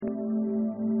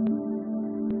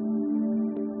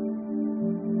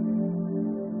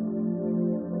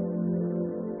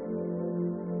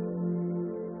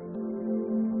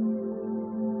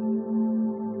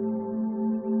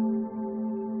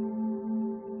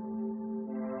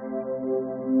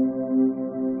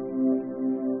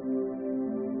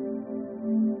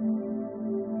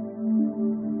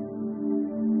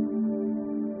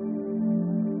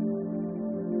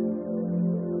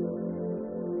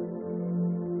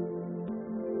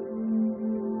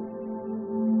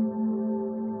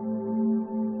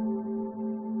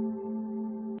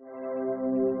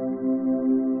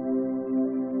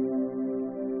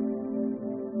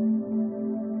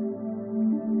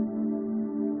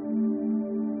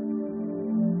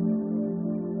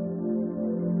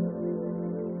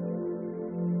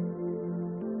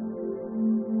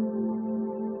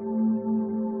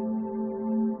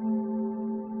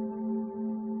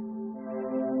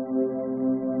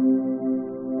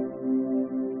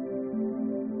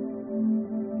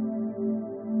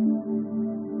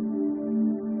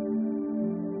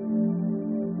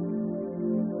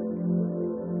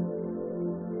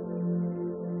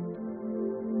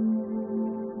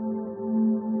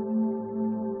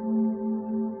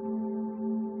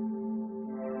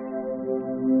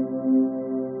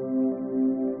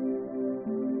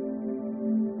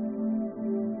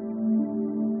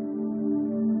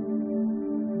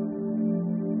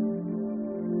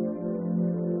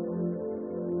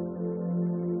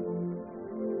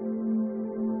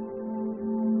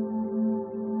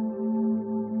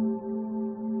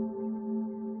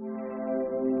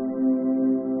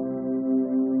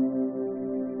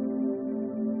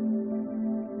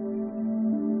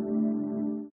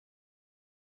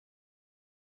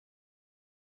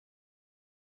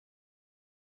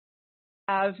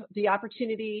have the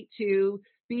opportunity to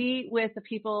be with the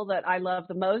people that I love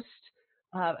the most,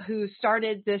 who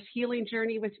started this healing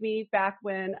journey with me back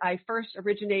when I first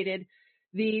originated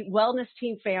the Wellness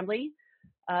Team family.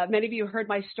 Many of you heard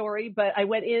my story, but I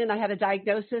went in and I had a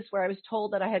diagnosis where I was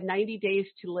told that I had 90 days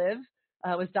to live.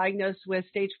 I was diagnosed with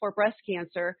stage 4 breast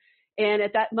cancer. And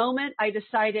at that moment, I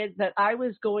decided that I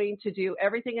was going to do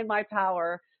everything in my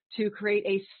power to create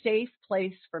a safe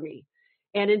place for me.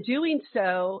 And in doing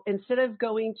so, instead of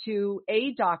going to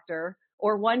a doctor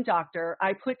or one doctor,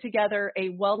 I put together a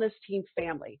Wellness Team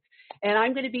family. And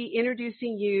I'm going to be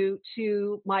introducing you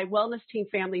to my Wellness Team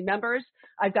family members.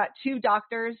 I've got 2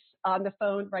 doctors on the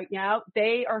phone right now.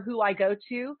 They are who I go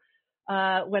to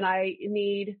when I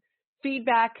need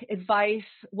feedback, advice,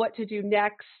 what to do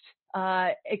next,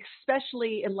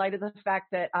 especially in light of the fact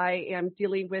that I am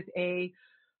dealing with a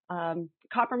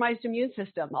compromised immune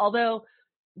system. Although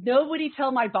nobody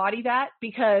tell my body that,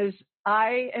 because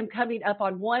I am coming up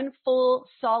on 1 full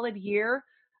solid year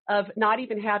of not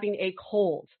even having a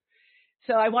cold.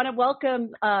 So I want to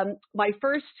welcome my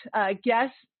first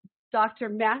guest, Dr.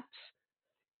 Matt.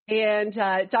 And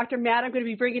Dr. Matt, I'm going to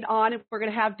be bringing on, and we're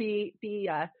going to have the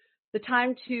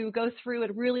time to go through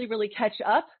and really catch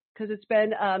up, because it's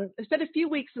been a few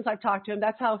weeks since I've talked to him.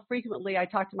 That's how frequently I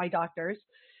talk to my doctors.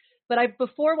 But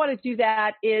before I want to do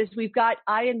that is we've got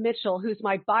Ian Mitchell, who's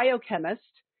my biochemist,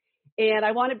 and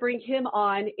I want to bring him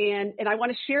on, and I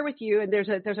want to share with you, and there's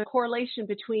a correlation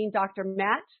between Dr.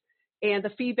 Matt and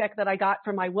the feedback that I got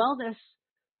from my wellness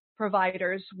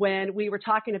providers when we were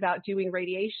talking about doing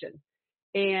radiation.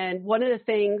 And one of the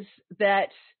things that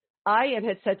Ian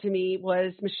had said to me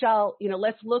was, Michelle,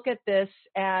 let's look at this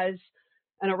as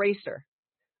an eraser.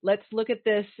 Let's look at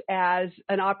this as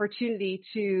an opportunity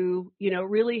to,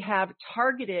 really have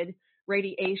targeted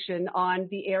radiation on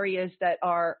the areas that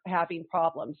are having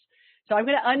problems. So I'm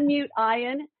going to unmute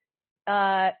Ian,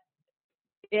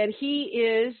 and he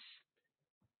is,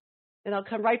 and I'll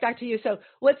come right back to you. So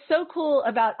what's so cool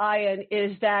about Ian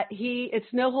is that it's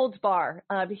no holds bar.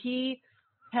 He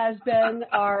has been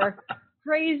our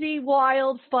crazy,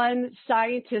 wild, fun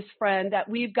scientist friend that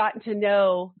we've gotten to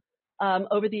know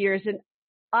over the years. And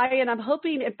Ian, I'm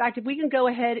hoping, in fact, if we can go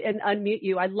ahead and unmute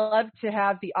you, I'd love to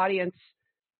have the audience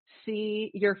see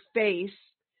your face.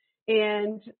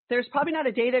 And there's probably not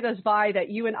a day that goes by that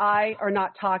you and I are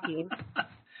not talking.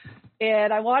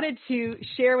 And I wanted to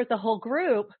share with the whole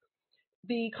group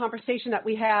the conversation that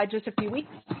we had just a few weeks.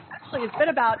 Actually, it's been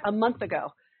about a month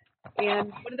ago.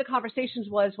 And one of the conversations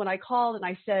was when I called and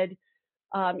I said,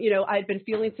 I'd been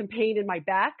feeling some pain in my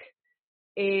back,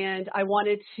 and I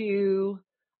wanted to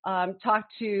talk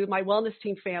to my Wellness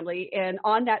Team family. And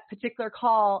on that particular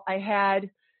call, I had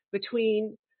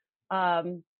between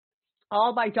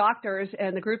all my doctors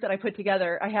and the group that I put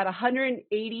together, I had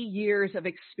 180 years of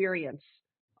experience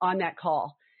on that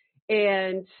call.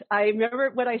 And I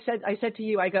remember what I said to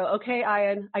you, I go, okay,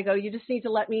 Ian, you just need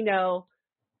to let me know,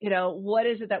 what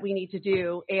is it that we need to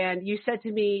do? And you said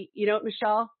to me,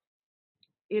 Michelle,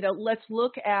 let's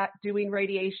look at doing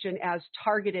radiation as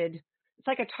targeted. It's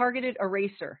like a targeted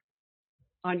eraser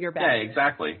on your back. Yeah,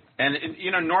 exactly. And,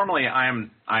 normally I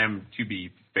am, to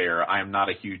be fair, I am not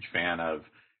a huge fan of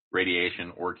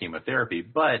radiation or chemotherapy,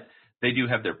 but they do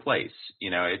have their place.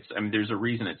 There's a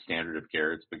reason it's standard of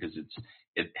care. It's because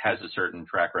it has a certain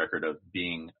track record of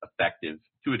being effective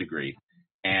to a degree.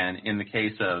 And in the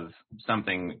case of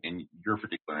something in your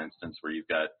particular instance where you've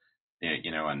got,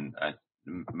 a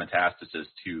metastasis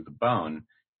to the bone,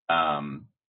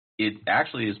 it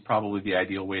actually is probably the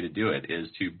ideal way to do it, is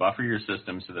to buffer your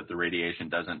system so that the radiation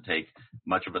doesn't take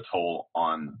much of a toll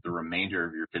on the remainder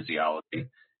of your physiology.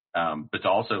 But to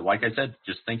also, like I said,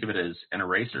 just think of it as an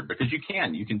eraser, because you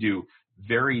can do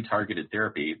very targeted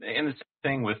therapy. And the same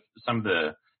thing with some of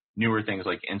the newer things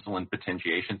like insulin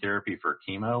potentiation therapy for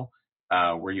chemo,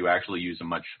 where you actually use a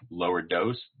much lower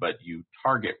dose, but you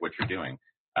target what you're doing.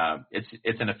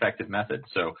 It's an effective method.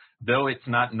 So though it's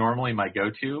not normally my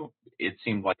go-to, it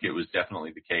seemed like it was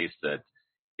definitely the case that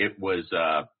it was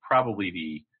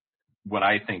probably what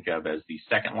I think of as the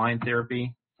second line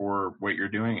therapy for what you're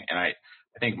doing. And I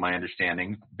think my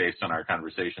understanding, based on our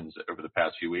conversations over the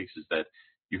past few weeks, is that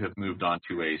you have moved on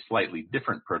to a slightly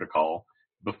different protocol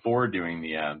before doing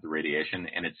the radiation,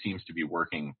 and it seems to be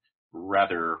working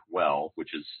rather well,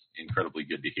 which is incredibly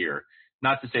good to hear.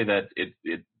 Not to say that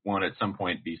it won't at some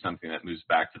point be something that moves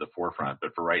back to the forefront,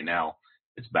 but for right now,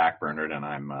 it's backburnered, and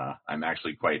I'm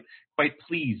actually quite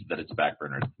pleased that it's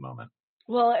backburnered at the moment.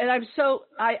 Well, and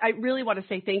I really want to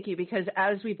say thank you, because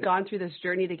as we've gone through this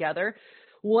journey together,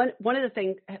 one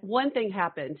thing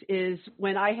happened is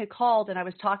when I had called and I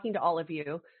was talking to all of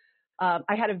you,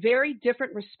 I had a very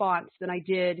different response than I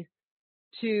did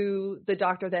to the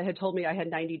doctor that had told me I had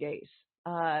 90 days.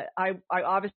 I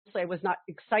obviously I was not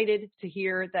excited to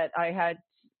hear that I had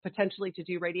potentially to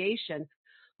do radiation,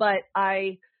 but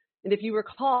and if you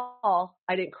recall,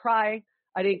 I didn't cry.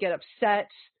 I didn't get upset.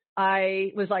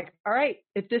 I was like, all right,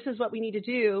 if this is what we need to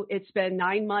do, it's been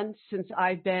 9 months since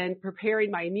I've been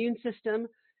preparing my immune system,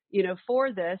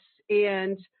 for this.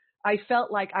 And I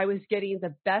felt like I was getting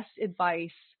the best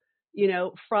advice,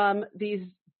 from these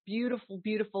beautiful,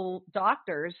 beautiful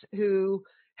doctors who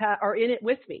are in it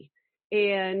with me.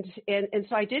 And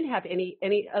so I didn't have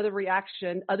any other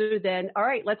reaction other than, all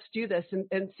right, let's do this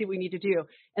and see what we need to do.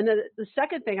 And then the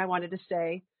second thing I wanted to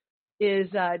say is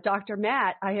Dr.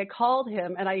 Matt, I had called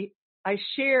him and I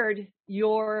shared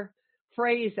your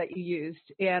phrase that you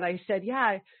used. And I said,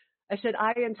 yeah, I said,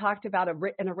 Ian talked about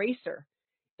an eraser.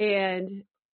 And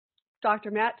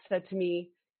Dr. Matt said to me,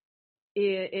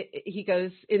 he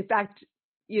goes, in fact,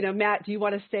 Matt, do you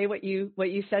want to say what you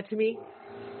said to me?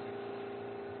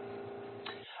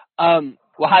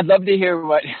 Well, I'd love to hear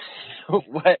what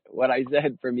I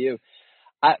said from you.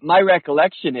 My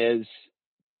recollection is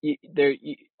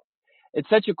it's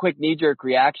such a quick knee-jerk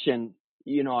reaction,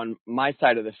 on my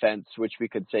side of the fence, which we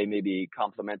could say maybe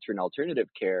complementary and alternative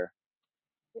care.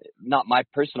 Not my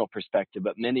personal perspective,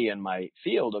 but many in my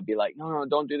field will be like, no,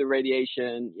 don't do the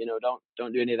radiation,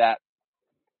 don't do any of that.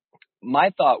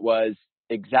 My thought was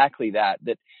exactly that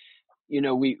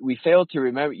we fail to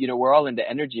remember, we're all into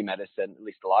energy medicine. At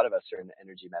least a lot of us are into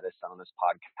energy medicine on this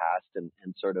podcast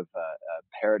and sort of a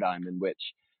paradigm in which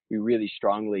we really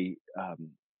strongly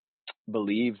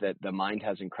believe that the mind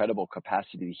has incredible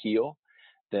capacity to heal,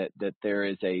 that there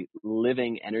is a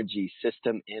living energy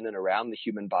system in and around the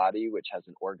human body, which has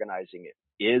an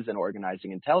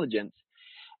organizing intelligence.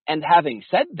 And having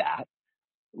said that,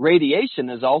 radiation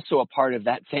is also a part of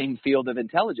that same field of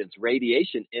intelligence.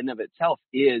 Radiation in of itself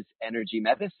is energy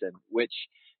medicine, which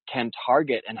can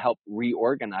target and help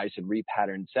reorganize and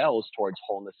repattern cells towards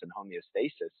wholeness and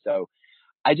homeostasis. So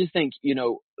I just think,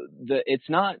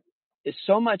 it's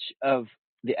so much of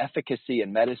the efficacy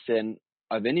in medicine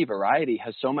of any variety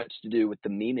has so much to do with the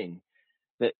meaning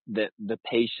that the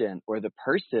patient or the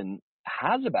person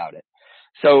has about it.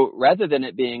 So rather than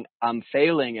it being, I'm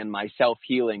failing in my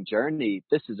self-healing journey,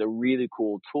 this is a really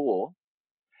cool tool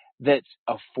that's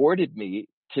afforded me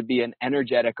to be an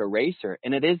energetic eraser.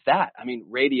 And it is that. I mean,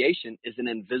 radiation is an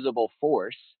invisible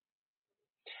force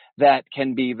that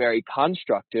can be very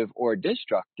constructive or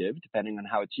destructive, depending on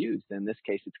how it's used. In this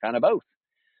case, it's kind of both.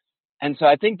 And so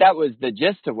I think that was the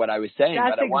gist of what I was saying.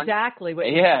 That's exactly what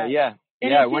you said. Yeah.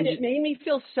 And it made me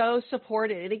feel so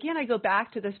supported. And again, I go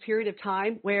back to this period of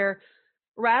time where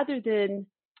rather than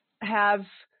have,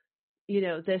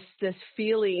 this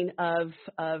feeling of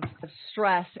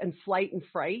stress and flight and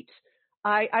fright,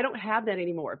 I don't have that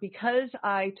anymore because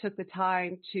I took the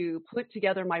time to put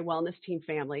together my wellness team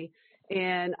family.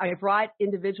 And I brought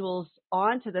individuals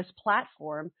onto this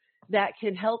platform that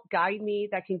can help guide me,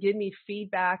 that can give me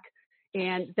feedback,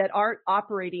 and that aren't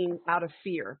operating out of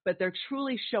fear, but they're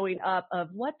truly showing up of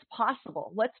what's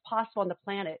possible on the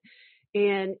planet.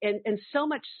 And so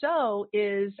much so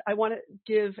is I want to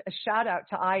give a shout out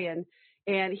to Ian,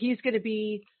 and he's going to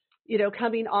be,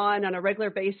 coming on a regular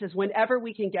basis whenever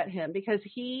we can get him, because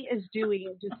he is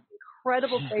doing just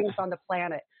incredible things on the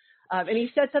planet. And he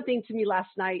said something to me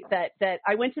last night that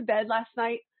I went to bed last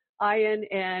night, Ian,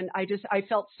 and I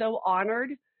felt so honored,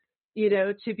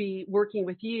 to be working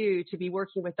with you, to be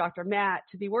working with Dr. Matt,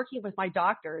 to be working with my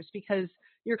doctors, because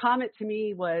your comment to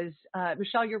me was,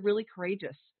 Michelle, you're really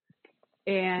courageous.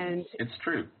 And it's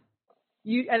true.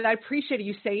 And I appreciate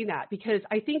you saying that, because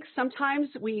I think sometimes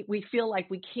we feel like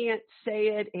we can't say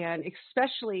it. And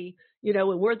especially,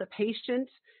 when we're the patient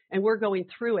and we're going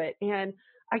through it. And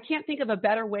I can't think of a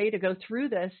better way to go through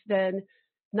this than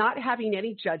not having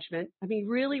any judgment. I mean,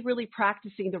 really, really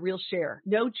practicing the real share.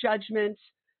 No judgment,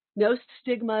 no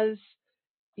stigmas,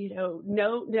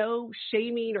 no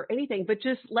shaming or anything, but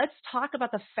just let's talk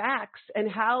about the facts and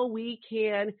how we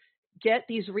can get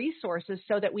these resources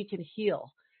so that we can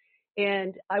heal.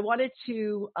 And I wanted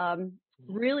to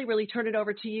really, really turn it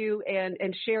over to you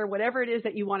and share whatever it is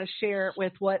that you want to share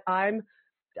with what I'm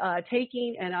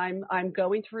taking and I'm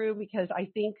going through, because I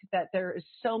think that there is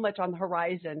so much on the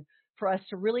horizon for us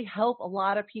to really help a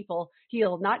lot of people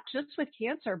heal, not just with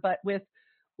cancer, but with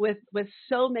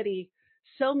so many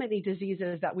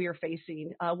diseases that we are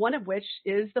facing, one of which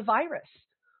is the virus.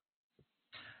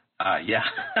 Yeah.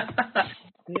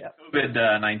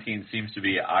 COVID-19 seems to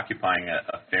be occupying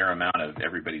a fair amount of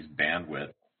everybody's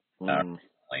bandwidth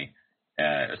recently,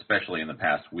 especially in the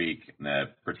past week in the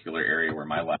particular area where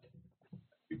my lab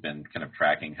we've been kind of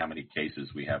tracking how many cases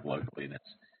we have locally, and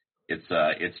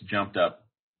it's jumped up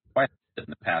quite a bit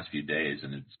in the past few days,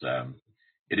 and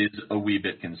it is a wee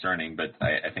bit concerning. But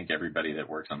I think everybody that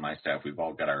works on my staff, we've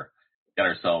all got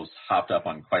ourselves hopped up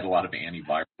on quite a lot of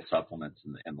antiviral supplements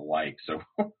and the like. So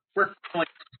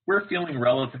we're feeling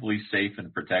relatively safe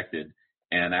and protected,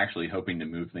 and actually hoping to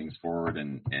move things forward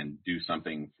and do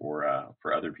something for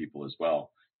other people as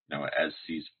well, as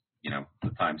the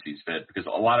time sees fit. Because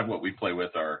a lot of what we play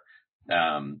with are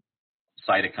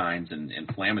cytokines and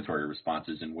inflammatory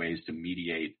responses and ways to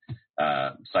mediate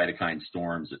cytokine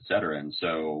storms, et cetera. And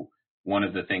so one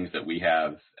of the things that we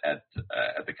have at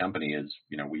the company is,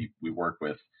 we work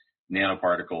with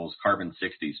nanoparticles.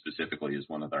 Carbon-60 specifically is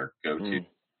one of our go-to,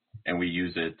 and we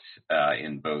use it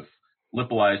in both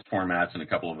lipolysed formats and a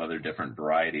couple of other different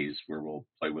varieties where we'll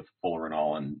play with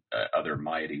fluorinol and other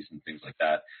moieties and things like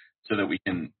that, so that we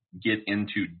can get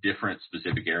into different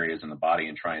specific areas in the body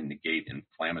and try and negate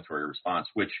inflammatory response,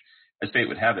 which, as fate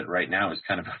would have it, right now is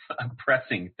kind of a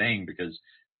pressing thing, because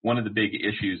one of the big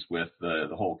issues with the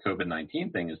whole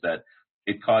COVID-19 thing is that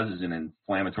it causes an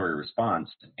inflammatory response,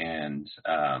 and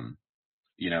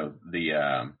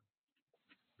the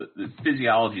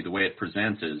physiology, the way it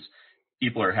presents is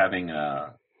people are having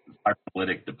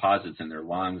fibrolytic deposits in their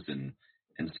lungs and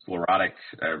sclerotic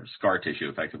scar tissue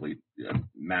effectively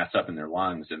mass up in their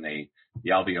lungs, and the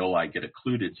alveoli get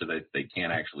occluded so that they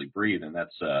can't actually breathe. And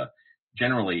that's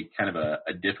generally kind of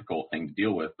a difficult thing to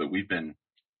deal with. But we've been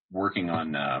working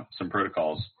on some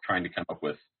protocols trying to come up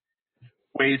with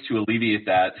ways to alleviate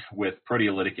that with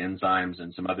proteolytic enzymes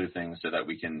and some other things, so that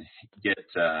we can get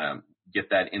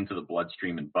that into the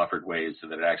bloodstream in buffered ways, so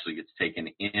that it actually gets taken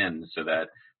in, so that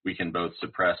we can both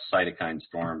suppress cytokine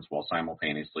storms while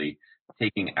simultaneously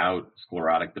taking out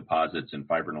sclerotic deposits and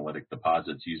fibrinolytic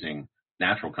deposits using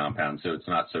natural compounds, so it's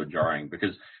not so jarring.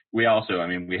 Because we also,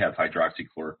 we have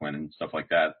hydroxychloroquine and stuff like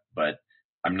that, but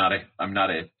I'm not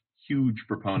a huge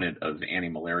proponent of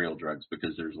anti-malarial drugs,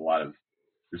 because there's a lot of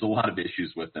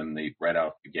issues with them. They right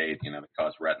off the gate, they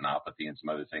cause retinopathy and some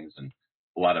other things, and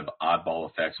a lot of oddball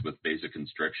effects with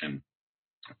vasoconstriction.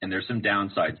 And there's some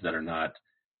downsides that are not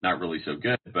really so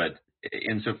good. But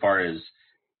insofar as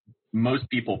most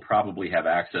people probably have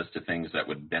access to things that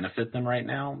would benefit them right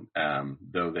now,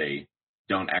 though they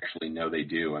don't actually know they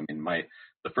do.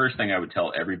 The first thing I would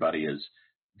tell everybody is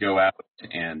go out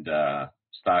and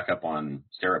stock up on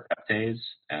serapeptase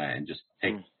and just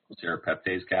take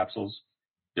serapeptase capsules.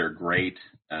 They're great.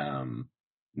 The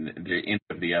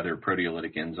other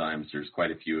proteolytic enzymes, there's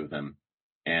quite a few of them,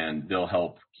 and they'll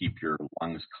help keep your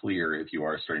lungs clear if you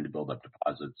are starting to build up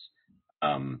deposits.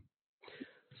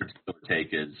 Particular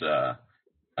take is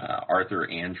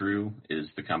Arthur Andrew is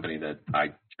the company that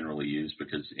I generally use,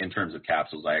 because in terms of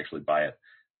capsules, I actually buy it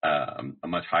a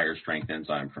much higher strength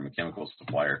enzyme from a chemical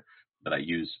supplier that I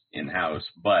use in-house.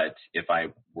 But if I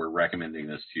were recommending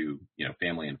this to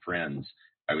family and friends,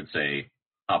 I would say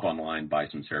hop online, buy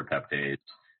some serapeptase,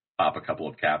 pop a couple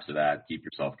of caps of that, keep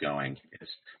yourself going.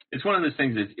 It's one of those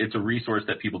things. It's a resource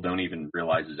that people don't even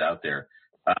realize is out there.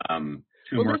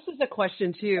 This is a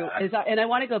question too, and I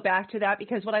want to go back to that,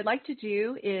 because what I'd like to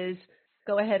do is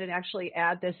go ahead and actually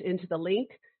add this into the link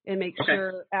and make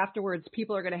sure afterwards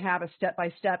people are going to have a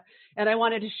step-by-step. And I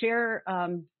wanted to share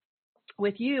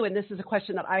with you, and this is a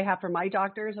question that I have for my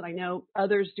doctors, and I know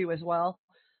others do as well.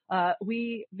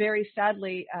 We very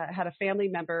sadly had a family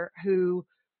member who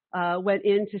went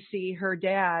in to see her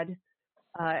dad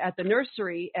at the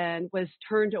nursery and was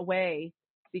turned away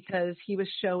because he was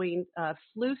showing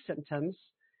flu symptoms,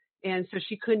 and so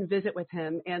she couldn't visit with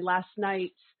him. And last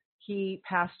night he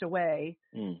passed away.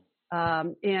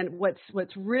 And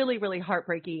what's really, really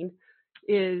heartbreaking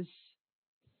is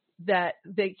that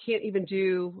they can't even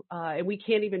do, and we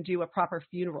can't even do a proper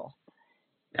funeral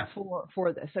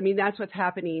for this. That's what's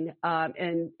happening,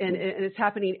 and it's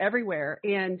happening everywhere.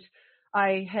 And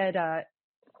I had,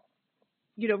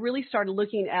 really started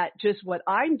looking at just what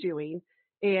I'm doing,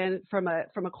 and from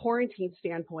a quarantine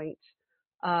standpoint,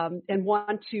 and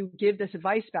want to give this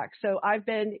advice back. So I've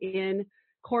been in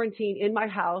quarantine in my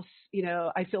house.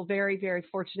 I feel very, very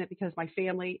fortunate because my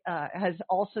family has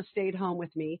also stayed home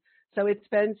with me. So it's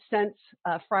been since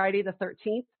Friday the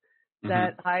 13th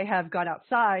that I have gone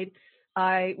outside.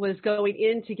 I was going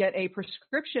in to get a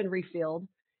prescription refilled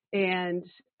and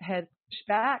had pushed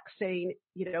back saying,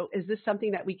 is this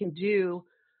something that we can do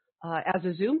as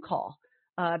a Zoom call?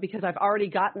 Because I've already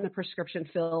gotten the prescription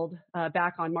filled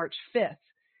back on March 5th.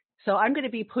 So I'm going to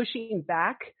be pushing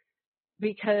back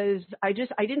because I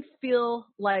didn't feel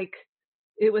like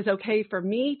it was okay for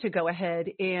me to go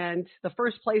ahead. And the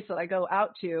first place that I go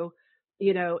out to,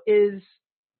 is,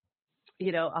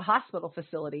 a hospital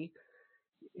facility,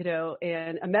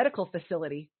 and a medical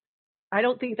facility, I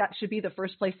don't think that should be the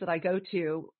first place that I go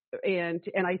to. And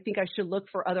I think I should look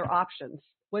for other options.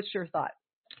 What's your thought?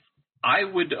 I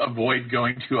would avoid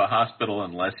going to a hospital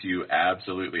unless you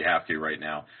absolutely have to right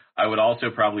now. I would also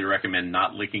probably recommend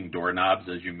not licking doorknobs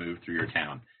as you move through your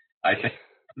town. I think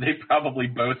they probably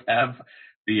both have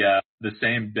the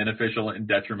same beneficial and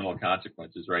detrimental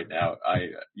consequences right now.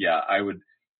 I would.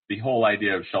 The whole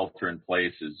idea of shelter in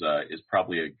place is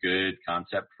probably a good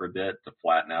concept for a bit to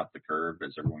flatten out the curve,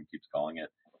 as everyone keeps calling it.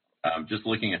 Just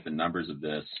looking at the numbers of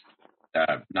this,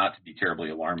 not to be terribly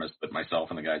alarmist, but myself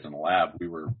and the guys in the lab, we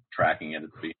were tracking it at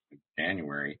the beginning of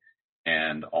January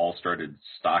and all started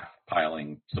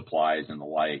stockpiling supplies and the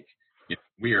like.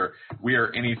 We are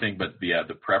anything but the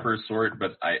prepper sort,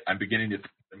 but I'm beginning to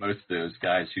think that most of those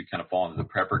guys who kind of fall into the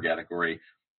prepper category,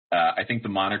 I think the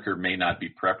moniker may not be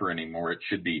prepper anymore. It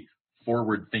should be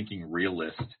forward-thinking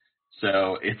realist.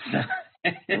 So it's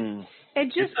and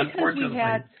just because we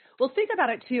had, well, think about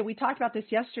it too. We talked about this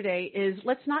yesterday. Is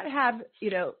let's not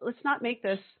make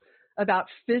this about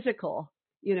physical.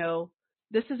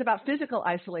 This is about physical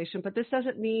isolation, but this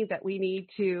doesn't mean that we need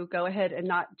to go ahead and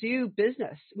not do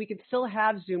business. We can still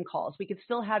have Zoom calls. We can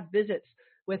still have visits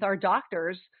with our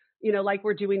doctors, like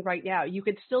we're doing right now. You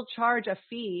could still charge a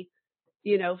fee,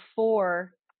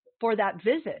 for that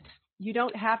visit. You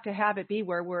don't have to have it be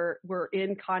where we're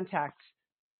in contact.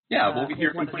 Yeah, well,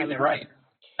 you're completely right.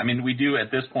 I mean, we do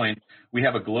at this point, we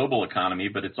have a global economy,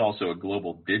 but it's also a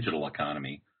global digital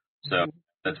economy. So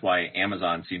that's why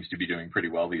Amazon seems to be doing pretty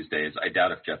well these days. I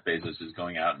doubt if Jeff Bezos is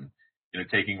going out and,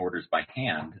 taking orders by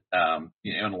hand.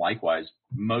 And likewise,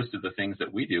 most of the things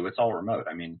that we do, it's all remote.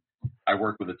 I mean, I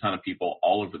work with a ton of people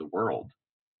all over the world.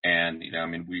 And,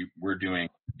 we're doing,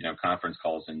 conference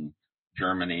calls in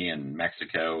Germany and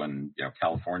Mexico and,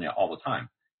 California all the time.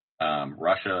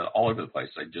 Russia, all over the place.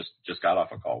 I just got off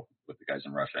a call with the guys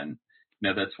in Russia. And,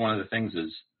 that's one of the things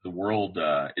is the world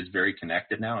is very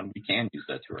connected now, and we can use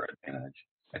that to our advantage.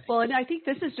 Well, and I think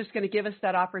this is just going to give us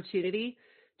that opportunity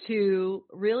to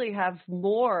really have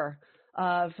more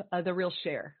of the real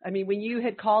share. I mean, when you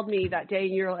had called me that day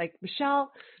and you're like,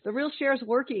 Michelle, the real share is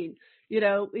working, it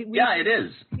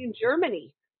is. In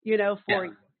Germany, for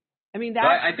you. I mean, that.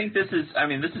 I think this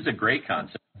is a great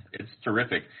concept. It's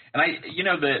terrific. And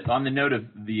on the note of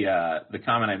the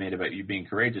comment I made about you being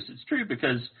courageous, it's true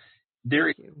because there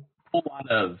is a whole lot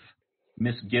of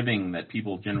misgiving that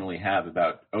people generally have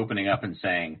about opening up and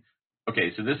saying,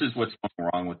 okay, so this is what's going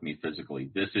wrong with me physically.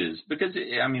 This is because,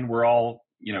 we're all,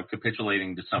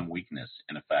 capitulating to some weakness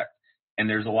in effect. And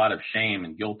there's a lot of shame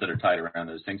and guilt that are tied around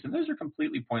those things. And those are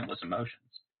completely pointless emotions.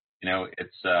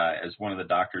 It's as one of the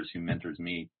doctors who mentors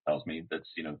me tells me, that's,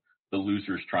 the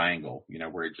loser's triangle,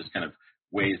 where it just kind of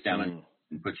weighs down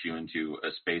and puts you into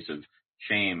a space of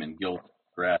shame and guilt,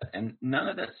 regret. And none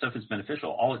of that stuff is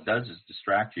beneficial. All it does is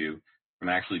distract you from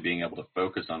actually being able to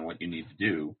focus on what you need to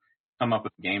do, come up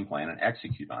with a game plan and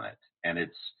execute on it. And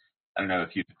I don't know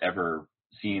if you've ever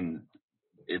seen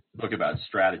it's a book about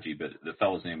strategy, but the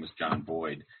fellow's name was John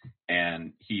Boyd,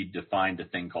 and he defined a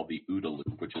thing called the OODA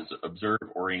loop, which is observe,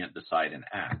 orient, decide, and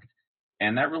act.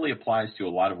 And that really applies to a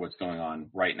lot of what's going on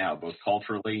right now, both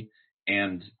culturally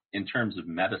and in terms of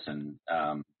medicine.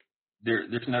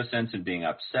 There's no sense in being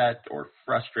upset or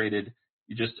frustrated.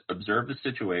 You just observe the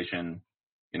situation,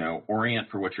 orient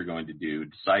for what you're going to do,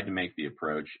 decide to make the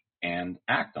approach, and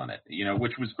act on it,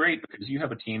 which was great because you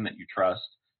have a team that you trust.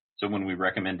 So when we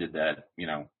recommended that,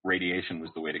 radiation was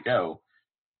the way to go,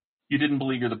 you didn't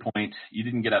beleaguer the point. You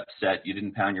didn't get upset. You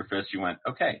didn't pound your fist. You went,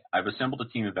 okay, I've assembled a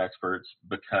team of experts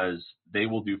because they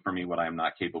will do for me what I'm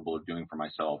not capable of doing for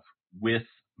myself with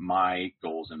my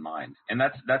goals in mind. And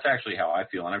that's actually how I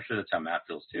feel. And I'm sure that's how Matt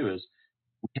feels too, is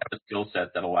we have a skill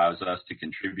set that allows us to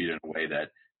contribute in a way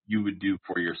that you would do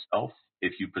for yourself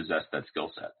if you possess that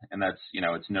skill set. And that's,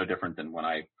 it's no different than when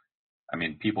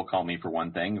people call me for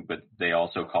one thing, but they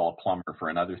also call a plumber for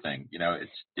another thing.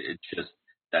 It's just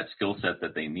that skill set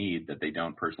that they need that they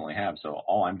don't personally have. So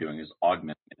all I'm doing is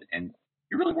augmenting it. And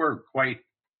you really were quite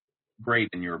great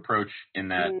in your approach in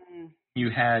that you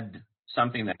had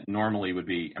something that normally would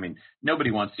be,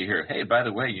 nobody wants to hear, hey, by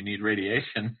the way, you need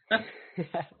radiation.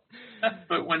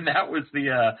 But when that was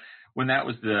the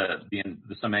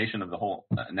summation of the whole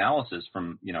analysis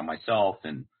from, myself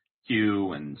and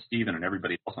Hugh and Stephen and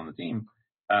everybody else on the team,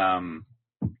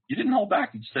 you didn't hold back.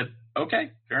 You just said,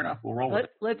 okay, fair enough. We'll roll with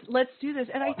it. Let's do this.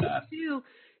 And I think too,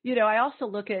 I also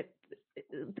look at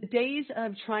the days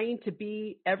of trying to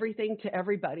be everything to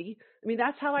everybody.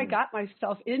 That's how I got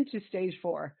myself into stage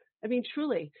 4.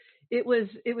 Truly. it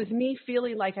was me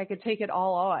feeling like I could take it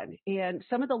all on. And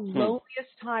some of the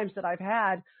loneliest times that I've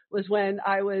had was when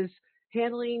I was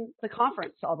handling the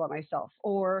conference all by myself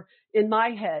or in my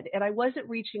head. And I wasn't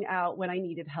reaching out when I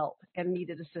needed help and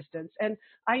needed assistance. And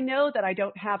I know that I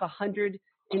don't have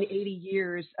 180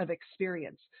 years of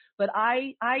experience, but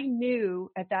I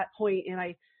knew at that point, and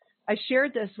I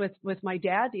shared this with my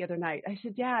dad the other night. I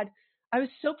said, Dad, I was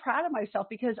so proud of myself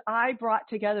because I brought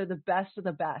together the best of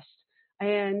the best.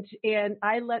 And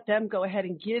I let them go ahead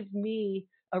and give me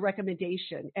a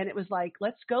recommendation. And it was like,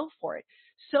 let's go for it.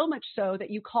 So much so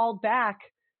that you called back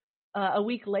a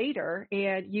week later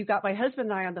and you got my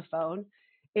husband and I on the phone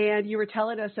and you were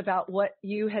telling us about what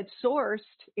you had sourced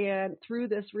and through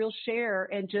this real share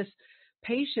and just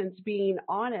patients being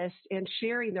honest and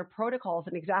sharing their protocols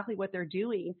and exactly what they're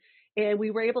doing. And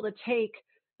we were able to take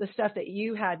the stuff that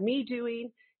you had me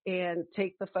doing and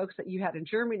take the folks that you had in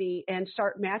Germany and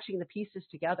start matching the pieces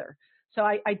together. So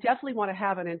I definitely want to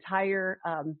have an entire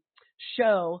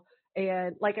show.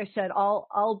 And like I said,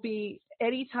 I'll be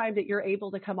anytime that you're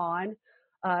able to come on.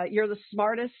 You're the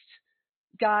smartest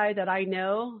guy that I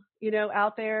know,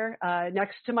 out there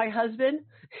next to my husband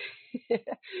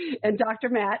and Dr.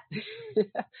 Matt.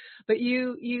 But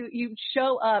you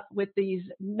show up with these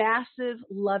massive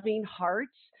loving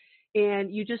hearts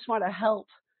and you just want to help.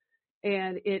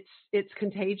 And it's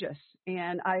contagious.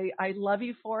 And I love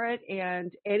you for it.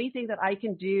 And anything that I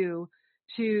can do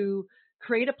to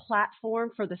create a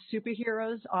platform for the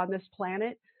superheroes on this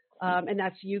planet, and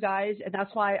that's you guys. And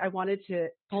that's why I wanted to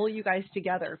pull you guys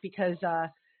together because,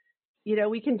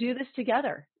 we can do this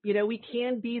together. We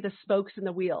can be the spokes in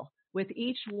the wheel with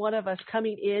each one of us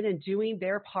coming in and doing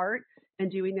their part and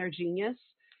doing their genius.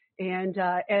 And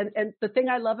the thing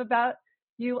I love about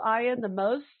you, Ian, the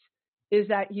most is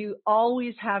that you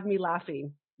always have me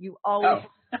laughing. You always.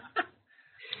 Oh.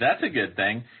 That's a good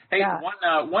thing. Hey, yeah.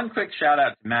 One quick shout out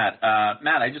to Matt.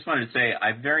 Matt, I just wanted to say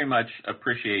I very much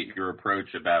appreciate your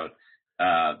approach about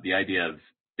the idea of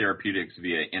therapeutics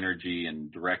via energy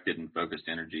and directed and focused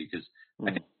energy because I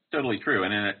think it's totally true.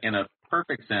 And in a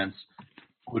perfect sense,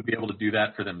 would be able to do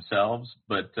that for themselves.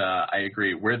 But I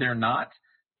agree. Where they're not,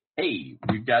 hey,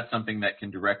 we've got something that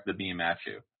can direct the beam at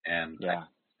you. And that's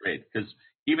great because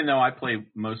even though I play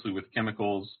mostly with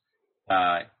chemicals,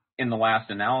 in the last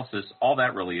analysis, all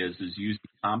that really is using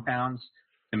compounds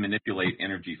to manipulate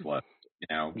energy flow.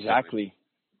 Exactly.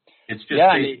 So it's just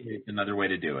it's another way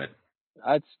to do it.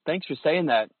 Thanks for saying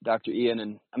that, Dr. Ian.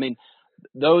 And I mean,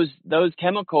 those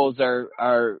chemicals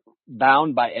are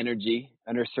bound by energy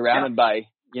and are surrounded by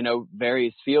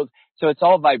various fields. So it's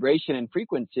all vibration and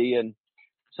frequency. And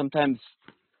sometimes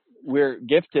we're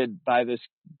gifted by this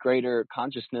greater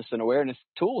consciousness and awareness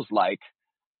tools like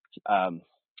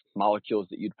molecules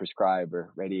that you'd prescribe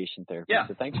or radiation therapy.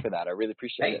 So thanks for that. I really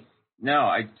appreciate it. No,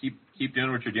 I keep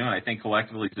doing what you're doing. I think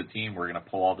collectively as a team, we're going to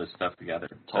pull all this stuff together.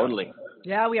 Totally.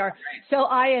 Yeah, we are. So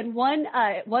Ian, one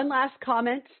last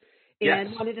comment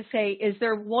and wanted to say, is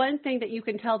there one thing that you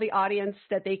can tell the audience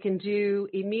that they can do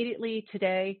immediately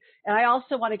today? And I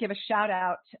also want to give a shout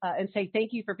out and say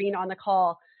thank you for being on the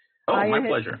call. Oh, my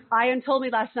pleasure. Ian told me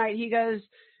last night, he goes,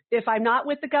 if I'm not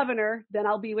with the governor, then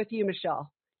I'll be with you,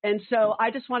 Michelle. And so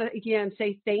I just want to, again,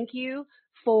 say thank you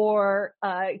for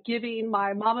giving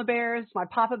my mama bears, my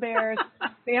papa bears,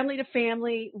 family to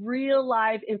family, real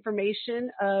live information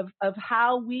of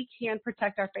how we can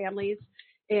protect our families.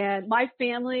 And my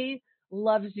family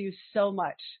loves you so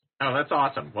much. Oh, that's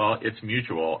awesome. Well, it's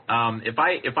mutual. If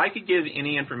I could give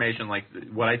any information like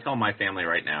what I tell my family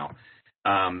right now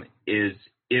is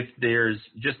if there's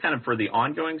just kind of for the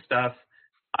ongoing stuff,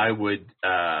 I would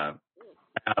have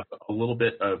a little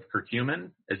bit of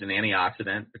curcumin as an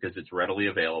antioxidant because it's readily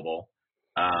available.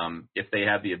 If they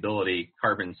have the ability,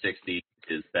 carbon 60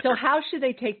 is better. So how should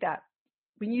they take that?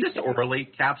 Just orally.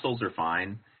 Capsules are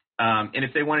fine. And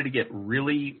if they wanted to get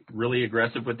really, really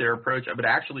aggressive with their approach, I would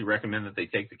actually recommend that they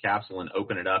take the capsule and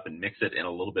open it up and mix it in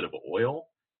a little bit of oil,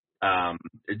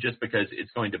 just because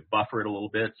it's going to buffer it a little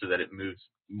bit so that it moves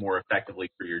more effectively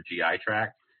through your GI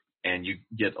tract. And you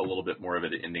get a little bit more of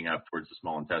it ending up towards the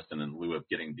small intestine in lieu of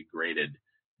getting degraded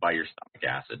by your stomach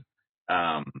acid.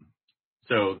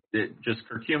 So just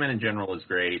curcumin in general is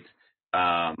great.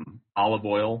 Olive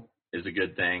oil is a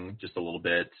good thing, just a little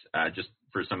bit, just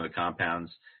for some of the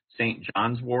compounds. St.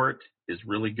 John's wort is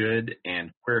really good, and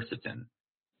quercetin.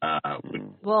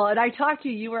 Well, and I talked to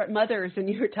you, you were at Mother's, and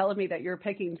you were telling me that you're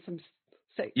picking some.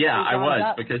 I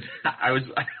was, because I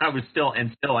was still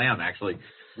am actually.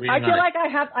 I feel like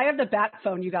I have the bat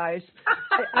phone, you guys.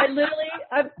 I literally,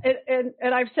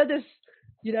 and I've said this,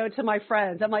 to my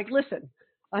friends. I'm like, listen,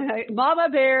 Mama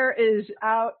Bear is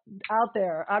out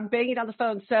there. I'm banging on the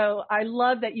phone. So I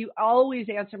love that you always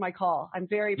answer my call. I'm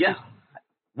very appreciative.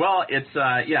 Well, it's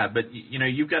but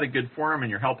you've got a good forum and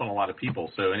you're helping a lot of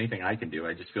people. So anything I can do,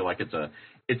 I just feel like it's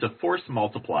a force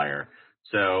multiplier.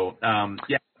 So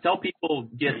tell people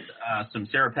get some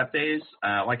serapeptase.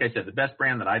 Like I said, the best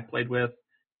brand that I've played with,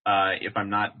 if I'm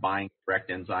not buying correct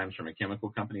enzymes from a chemical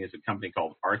company, is a company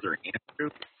called Arthur Andrew,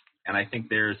 and I think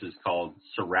theirs is called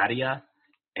Ceradia,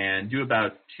 and do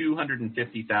about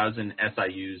 250,000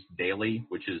 SIUs daily,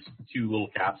 which is 2 little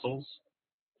capsules.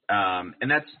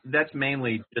 And that's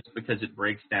mainly just because it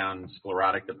breaks down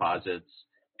sclerotic deposits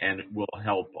and will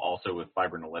help also with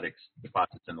fibrinolytic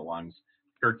deposits in the lungs.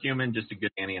 Curcumin, just a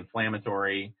good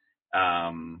anti-inflammatory.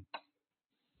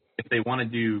 If they want to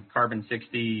do carbon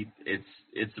 60,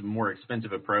 it's a more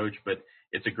expensive approach, but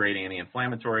it's a great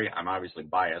anti-inflammatory. I'm obviously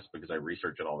biased because I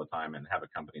research it all the time and have a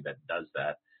company that does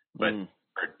that. But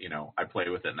I play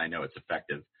with it and I know it's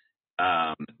effective.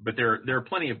 But there are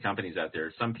plenty of companies out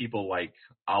there. Some people like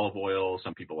olive oil,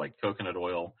 some people like coconut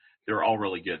oil. They're all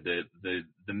really good.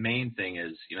 The main thing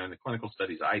is, in the clinical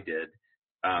studies I did,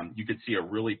 you could see a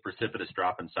really precipitous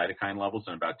drop in cytokine levels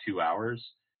in about 2 hours.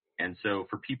 And so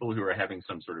for people who are having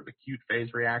some sort of acute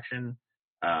phase reaction,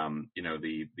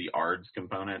 the ARDS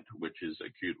component, which is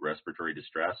acute respiratory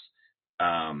distress,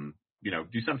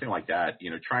 do something like that.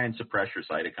 Try and suppress your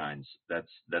cytokines.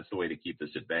 That's the way to keep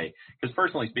this at bay. Because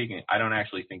personally speaking, I don't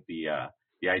actually think the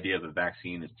idea of a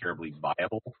vaccine is terribly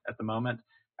viable at the moment.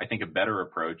 I think a better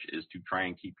approach is to try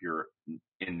and keep your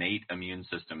innate immune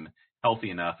system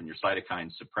healthy enough and your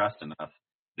cytokines suppressed enough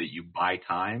that you buy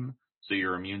time so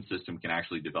your immune system can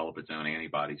actually develop its own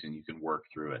antibodies and you can work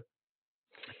through it.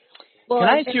 Well, can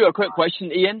I ask you a quick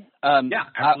question, Ian? Yeah,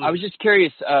 absolutely. I was just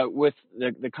curious with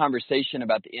the conversation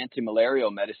about the anti-malarial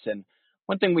medicine.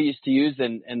 One thing we used to use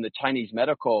in the Chinese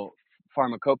medical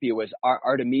pharmacopoeia was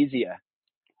artemisia.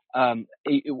 And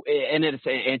it's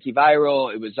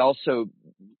antiviral. It was also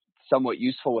somewhat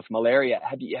useful with malaria.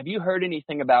 Have you heard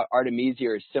anything about artemisia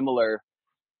or similar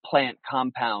plant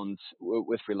compounds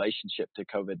with relationship to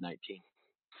COVID-19?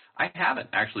 I haven't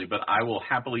actually, but I will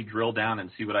happily drill down and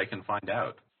see what I can find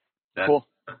out. Cool.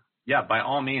 Yeah, by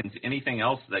all means, anything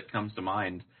else that comes to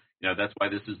mind, that's why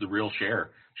this is the real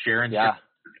share and yeah.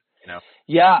 share,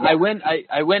 Yeah, I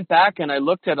went back and I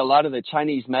looked at a lot of the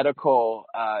Chinese medical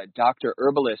doctor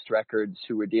herbalist records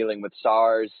who were dealing with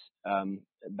SARS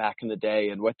back in the day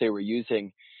and what they were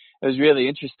using. It was really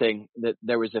interesting that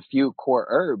there was a few core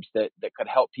herbs that could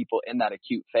help people in that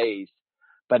acute phase.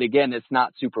 But again, it's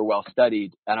not super well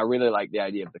studied, and I really like the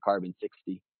idea of the carbon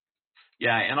 60.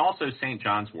 Yeah, and also St.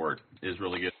 John's wort is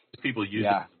really good. People use it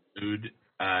as a food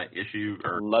issue.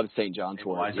 I love St. John's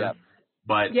wort, yeah.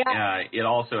 But it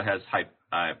also has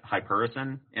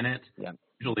hypericin in it. Yeah.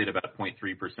 Usually at about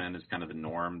 0.3% is kind of the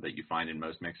norm that you find in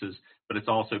most mixes. But it's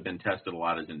also been tested a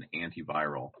lot as an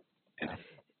antiviral.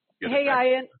 Hey,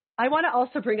 Ian, I want to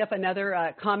also bring up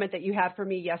another comment that you had for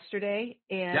me yesterday.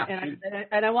 And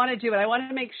I want to do it. I want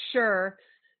to make sure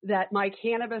that my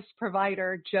cannabis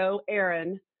provider, Joe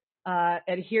Aaron,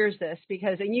 adheres this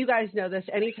and you guys know this,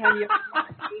 anytime you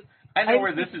I know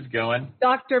where this is going.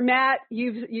 Dr. Matt,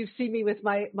 you've seen me with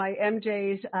my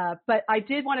MJs, but I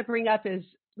did want to bring up is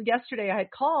yesterday I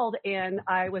had called and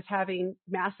I was having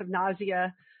massive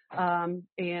nausea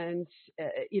and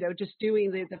just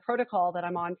doing the protocol that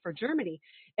I'm on for Germany.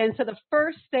 And so the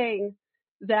first thing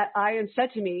that Ian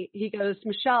said to me, he goes,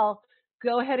 Michelle,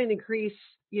 go ahead and increase,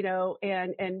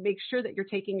 and make sure that you're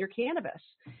taking your cannabis.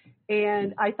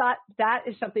 And I thought that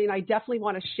is something I definitely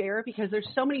want to share because there's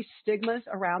so many stigmas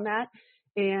around that.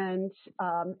 And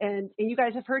you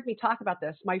guys have heard me talk about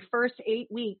this. My first 8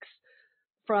 weeks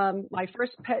from my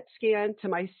first PET scan to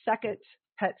my second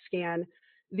PET scan,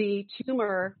 the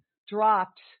tumor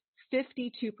dropped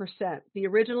 52%. The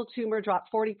original tumor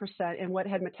dropped 40%, and what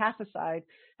had metastasized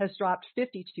has dropped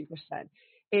 52%.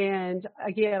 And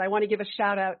again, I want to give a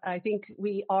shout out. I think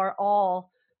we are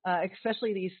all,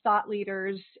 especially these thought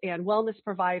leaders and wellness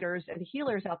providers and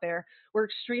healers out there, we're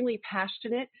extremely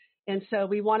passionate. And so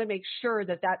we want to make sure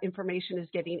that that information is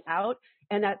getting out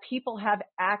and that people have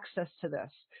access to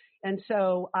this. And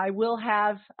so I will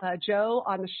have Joe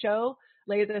on the show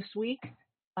later this week.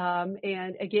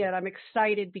 And again, I'm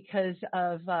excited because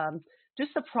of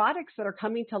just the products that are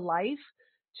coming to life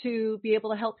to be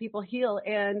able to help people heal.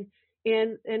 And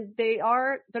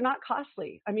they're not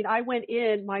costly. I mean, I went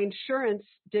in, my insurance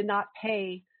did not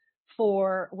pay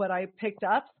for what I picked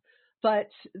up,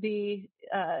 but the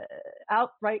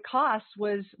outright cost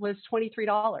was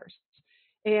 $23.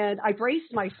 And I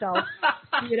braced myself,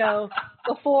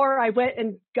 before I went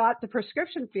and got the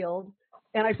prescription filled.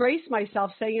 And I braced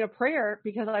myself saying a prayer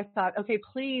because I thought, okay,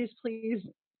 please, please,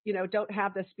 don't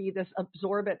have this be this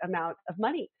absorbent amount of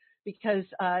money, because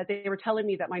they were telling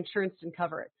me that my insurance didn't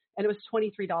cover it. And it was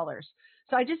 $23.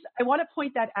 So I want to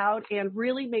point that out and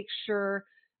really make sure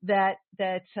that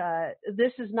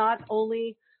this is not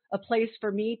only a place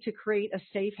for me to create a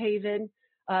safe haven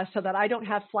so that I don't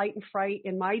have flight and fright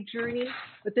in my journey,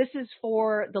 but this is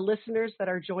for the listeners that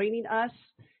are joining us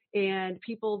and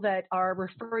people that are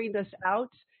referring this out,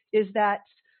 is that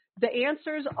the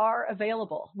answers are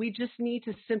available. We just need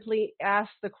to simply ask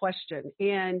the question,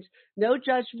 and no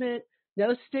judgment,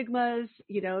 no stigmas.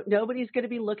 Nobody's going to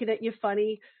be looking at you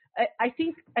funny. I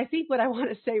think what I want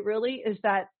to say really is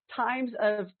that times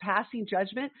of passing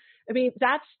judgment, I mean,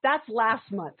 that's last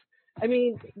month. I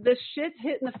mean, the shit's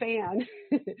hitting the fan,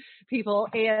 people.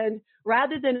 And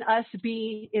rather than us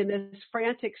be in this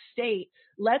frantic state,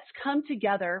 let's come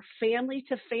together, family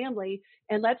to family,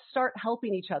 and let's start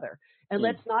helping each other. And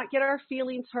let's not get our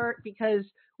feelings hurt because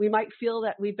we might feel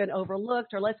that we've been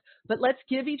overlooked, but let's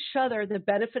give each other the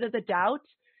benefit of the doubt,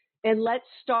 and let's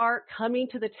start coming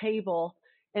to the table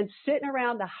and sitting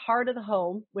around the heart of the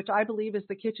home, which I believe is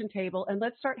the kitchen table, and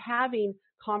let's start having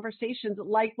conversations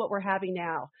like what we're having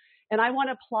now. And I want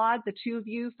to applaud the two of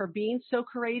you for being so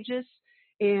courageous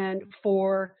and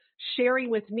for sharing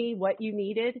with me what you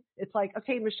needed. It's like,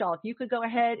 okay, Michelle, if you could go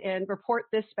ahead and report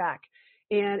this back.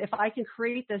 And if I can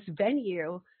create this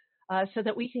venue so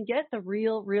that we can get the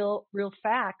real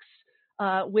facts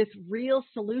with real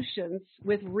solutions,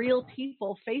 with real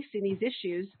people facing these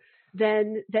issues,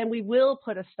 then we will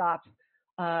put a stop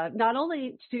not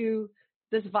only to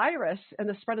this virus and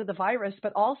the spread of the virus,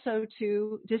 but also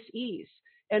to dis-ease.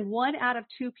 And 1 out of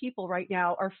 2 people right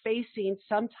now are facing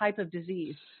some type of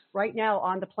disease right now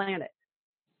on the planet.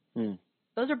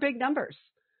 Those are big numbers.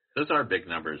 Those are big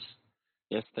numbers.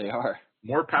 Yes, they are.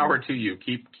 More power to you.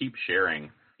 Keep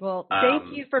sharing. Well,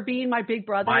 thank you for being my big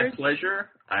brothers. My pleasure.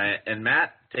 And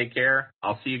Matt, take care.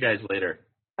 I'll see you guys later.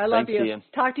 I love you. Ian.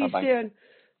 Talk to you Bye-bye. soon.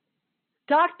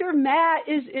 Dr. Matt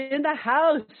is in the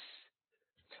house.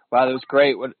 Wow, that was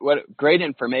great. What great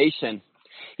information.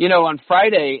 On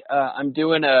Friday, I'm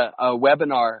doing a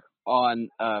webinar on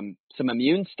some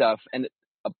immune stuff, and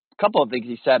a couple of things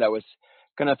he said I was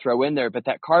going to throw in there, but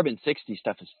that carbon 60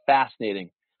 stuff is fascinating.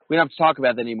 We don't have to talk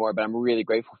about that anymore, but I'm really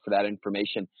grateful for that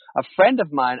information. A friend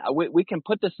of mine, we can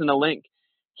put this in a link.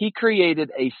 He created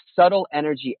a subtle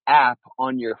energy app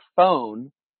on your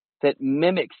phone that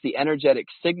mimics the energetic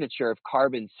signature of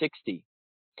carbon 60.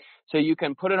 So you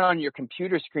can put it on your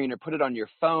computer screen or put it on your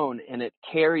phone, and it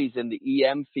carries in the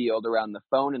EM field around the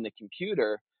phone and the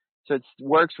computer. So it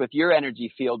works with your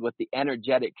energy field with the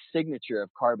energetic signature of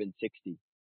carbon 60.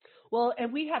 Well,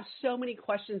 and we have so many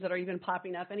questions that are even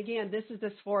popping up. And again, this is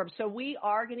this forum. So we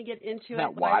are going to get into Isn't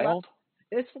that it. wild?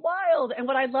 It's wild. And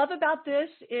what I love about this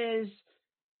is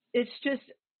it's just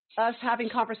us having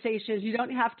conversations. You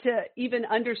don't have to even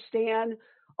understand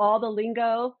all the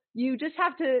lingo. You just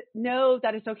have to know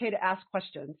that it's okay to ask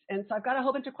questions. And so I've got a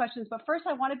whole bunch of questions. But first,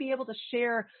 I want to be able to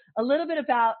share a little bit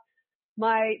about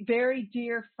my very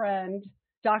dear friend,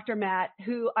 Dr. Matt,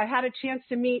 who I had a chance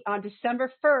to meet on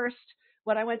December 1st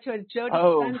when I went to a Joe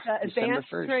Dispenza advanced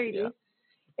training.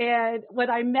 Yeah. And when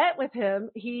I met with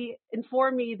him, he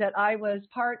informed me that I was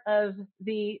part of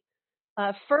the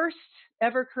first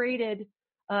ever created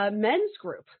men's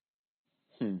group.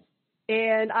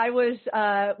 And I was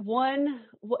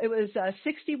it was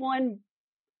 61,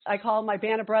 I call my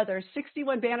band of brothers,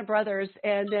 61 band of brothers,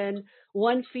 and then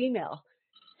 1 female.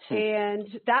 And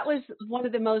that was one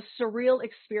of the most surreal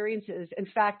experiences. In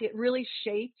fact, it really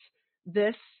shaped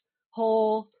this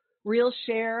whole real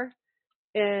share.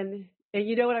 And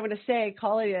you know what I'm going to say,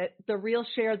 calling it the real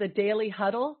share, the daily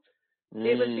huddle.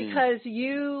 It was because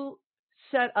you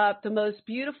set up the most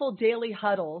beautiful daily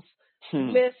huddles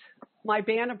with my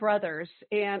band of brothers.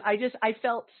 And I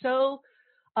felt so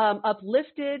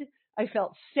uplifted. I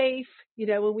felt safe,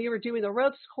 when we were doing the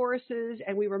ropes courses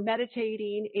and we were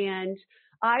meditating. And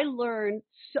I learned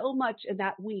so much in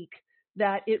that week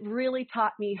that it really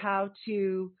taught me how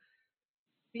to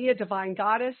be a divine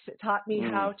goddess. It taught me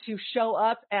how to show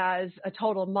up as a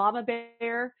total mama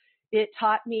bear. It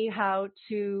taught me how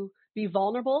to be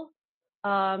vulnerable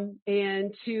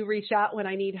and to reach out when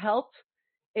I need help.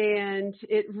 And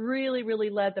it really,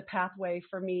 really led the pathway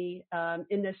for me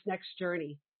in this next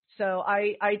journey. So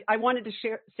I wanted to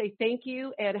say thank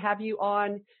you and have you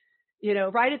on,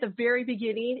 right at the very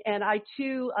beginning. And I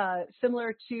too,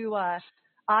 similar to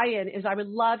Ian, is I would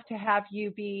love to have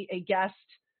you be a guest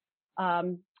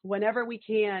whenever we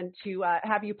can, to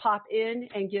have you pop in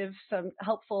and give some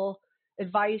helpful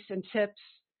advice and tips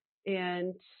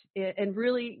and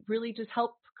really, really just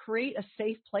help create a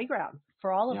safe playground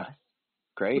for all of Yeah. us,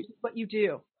 Great. which is what you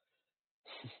do.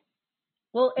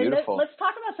 Well, and Beautiful. let's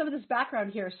talk about some of this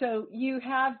background here. So you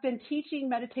have been teaching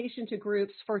meditation to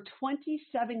groups for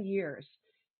 27 years.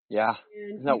 Yeah.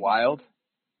 And Isn't that wild?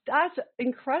 That's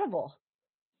incredible.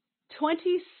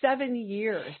 27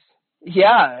 years.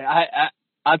 Yeah.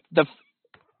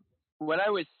 When I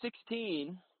was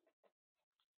 16,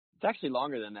 it's actually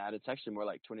longer than that. It's actually more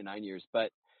like 29 years.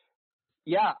 But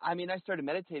yeah, I mean, I started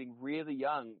meditating really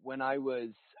young. When I was,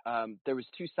 there was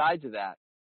two sides of that.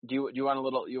 Do you want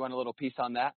a little piece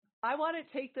on that? I want to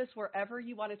take this wherever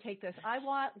you want to take this. I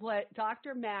want what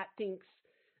Dr. Matt thinks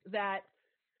that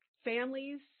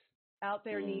families out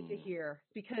there need to hear,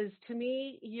 because to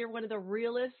me, you're one of the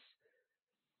realest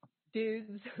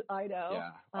dudes I know.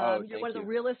 Yeah. You're one of the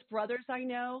realest brothers I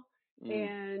know.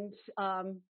 And,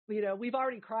 we've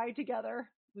already cried together.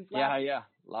 We've laughed. Yeah.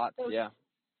 Lots. So yeah.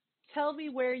 Tell me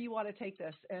where you want to take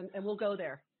this, and we'll go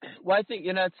there. Well, I think,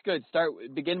 it's good.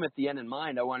 Begin with the end in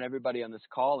mind. I want everybody on this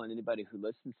call and anybody who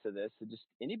listens to this, and just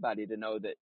anybody to know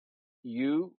that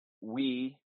you,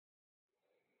 we,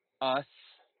 us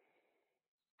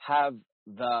have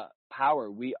the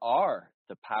power. We are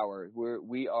the power.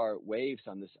 We are waves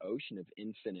on this ocean of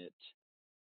infinite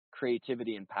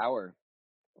creativity and power.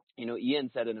 Ian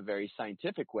said in a very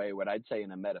scientific way, what I'd say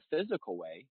in a metaphysical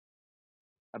way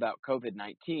about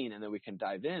COVID-19, and then we can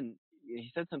dive in.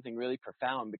 He said something really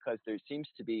profound, because there seems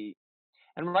to be,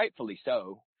 and rightfully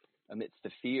so, amidst the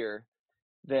fear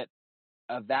that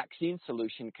a vaccine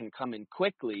solution can come in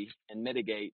quickly and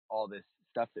mitigate all this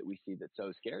stuff that we see that's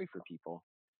so scary for people.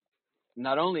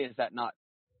 Not only is that not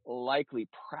likely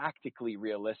practically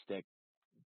realistic,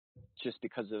 just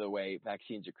because of the way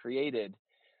vaccines are created,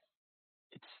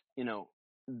 it's,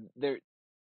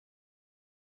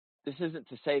 this isn't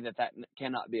to say that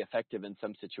cannot be effective in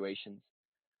some situations,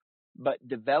 but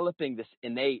developing this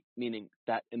innate, meaning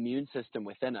that immune system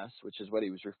within us, which is what he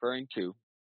was referring to,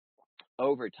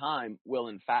 over time will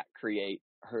in fact create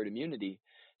herd immunity.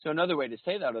 So another way to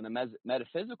say that on a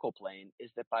metaphysical plane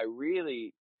is that by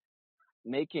really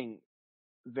making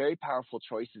very powerful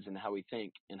choices in how we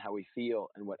think and how we feel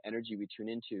and what energy we tune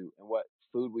into and what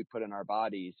food we put in our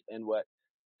bodies and what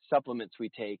supplements we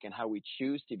take and how we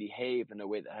choose to behave in a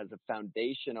way that has a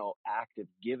foundational act of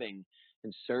giving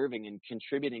and serving and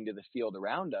contributing to the field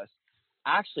around us,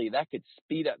 actually that could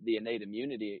speed up the innate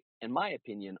immunity, in my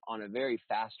opinion, on a very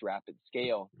fast, rapid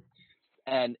scale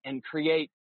and create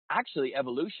actually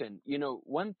evolution.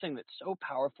 One thing that's so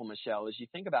powerful, Michelle, is you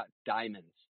think about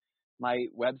diamonds. My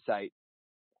website,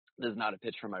 this is not a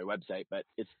pitch for my website, but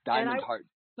it's Diamond Heart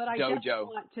But I Dojo. definitely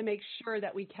want to make sure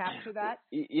that we capture that.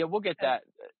 Yeah, we'll get that.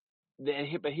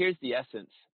 But here's the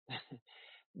essence.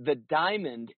 The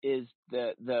diamond is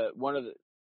the one of the,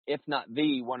 if not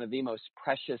the one of the most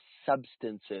precious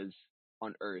substances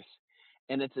on Earth,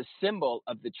 and it's a symbol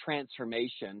of the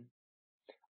transformation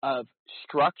of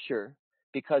structure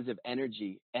because of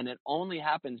energy, and it only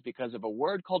happens because of a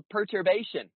word called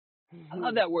perturbation. I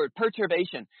love that word,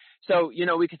 perturbation. So,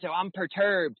 we could say, oh, I'm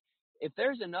perturbed. If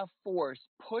there's enough force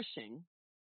pushing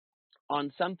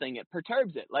on something, it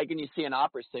perturbs it. Like when you see an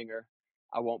opera singer,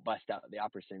 I won't bust out the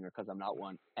opera singer because I'm not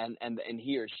one, and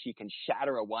he or she can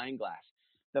shatter a wine glass.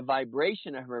 The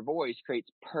vibration of her voice creates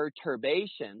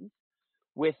perturbations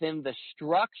within the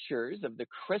structures of the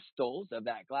crystals of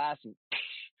that glass and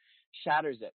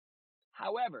shatters it.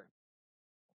 However,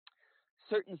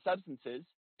 certain substances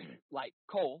like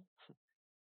coal,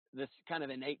 this kind of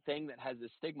innate thing that has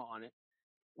this stigma on it,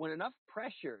 when enough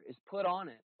pressure is put on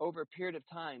it over a period of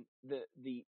time,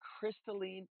 the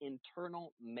crystalline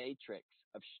internal matrix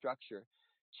of structure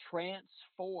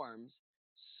transforms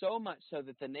so much so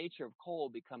that the nature of coal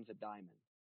becomes a diamond.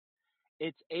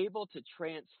 It's able to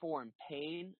transform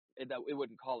pain, we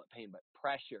wouldn't call it pain, but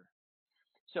pressure.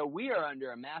 So we are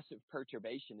under a massive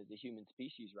perturbation as a human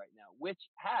species right now, which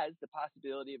has the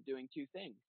possibility of doing two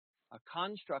things: a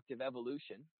constructive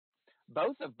evolution,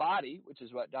 both of body, which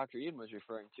is what Dr. Ian was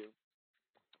referring to,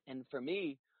 and for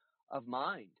me, of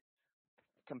mind,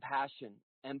 compassion,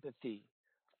 empathy,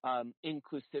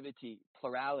 inclusivity,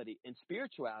 plurality, and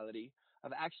spirituality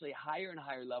of actually higher and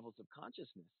higher levels of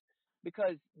consciousness.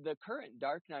 Because the current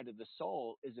dark night of the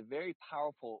soul is a very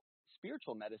powerful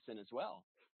spiritual medicine as well,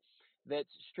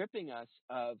 that's stripping us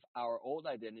of our old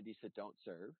identities that don't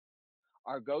serve,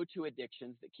 our go-to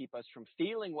addictions that keep us from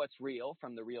feeling what's real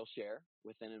from the real share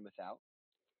within and without,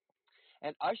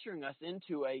 and ushering us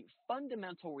into a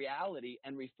fundamental reality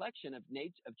and reflection of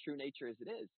true nature as it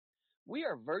is. We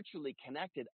are virtually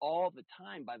connected all the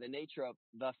time by the nature of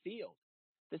the field.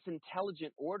 this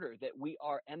intelligent order that we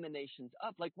are emanations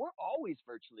of. Like, we're always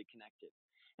virtually connected.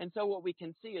 And so what we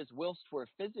can see is, whilst we're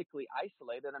physically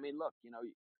isolated, I mean, look,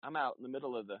 I'm out in the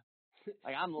middle of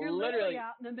I'm You're literally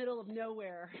out in the middle of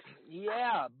nowhere.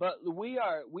 yeah, but we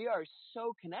are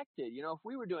so connected. If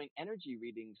we were doing energy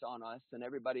readings on us and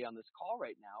everybody on this call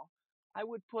right now, I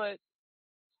would put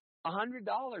 $100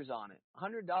 on it,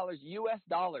 $100 US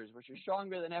dollars, which are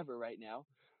stronger than ever right now,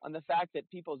 on the fact that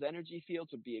people's energy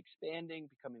fields would be expanding,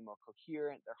 becoming more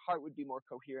coherent, their heart would be more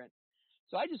coherent.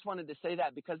 So I just wanted to say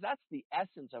that, because that's the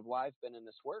essence of why I've been in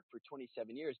this work for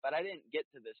 27 years. But I didn't get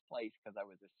to this place because I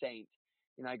was a saint.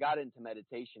 I got into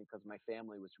meditation because my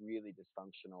family was really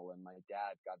dysfunctional, and my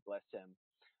dad, God bless him,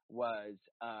 was,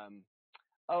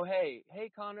 oh, hey,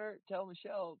 Connor, tell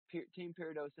Michelle, Team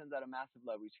Peridot sends out a massive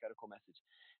love. We just got a cool message.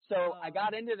 So I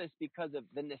got into this because of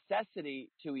the necessity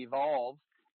to evolve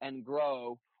and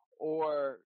grow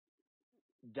or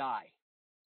die.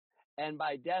 And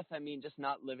by death, I mean just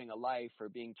not living a life or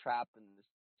being trapped in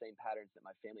the same patterns that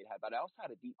my family had. But I also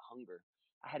had a deep hunger.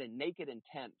 I had a naked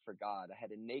intent for God. I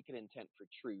had a naked intent for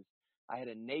truth. I had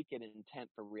a naked intent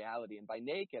for reality. And by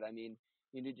naked, I mean,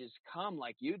 to just come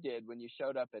like you did when you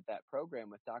showed up at that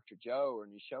program with Dr. Joe, or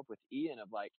when you show up with Ian,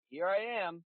 of like, here I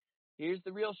am. Here's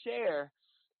the real share.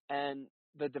 And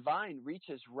the divine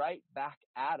reaches right back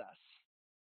at us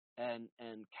and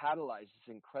catalyzes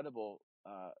incredible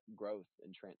growth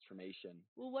and transformation.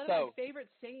 Well, one of my favorite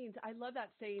sayings, I love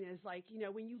that saying, is like,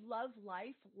 when you love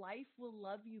life, life will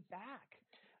love you back.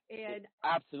 And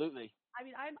absolutely. I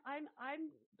mean,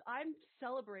 I'm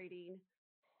celebrating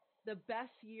the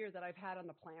best year that I've had on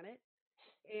the planet,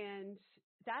 and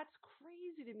that's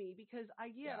crazy to me, because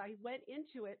I went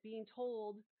into it being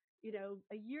told,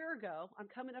 a year ago, I'm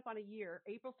coming up on a year,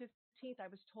 April 15th, I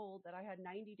was told that I had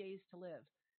 90 days to live.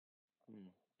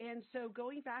 And so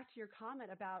going back to your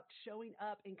comment about showing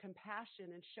up in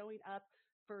compassion and showing up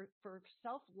for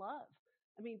self-love,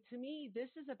 I mean, to me, this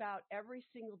is about every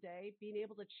single day being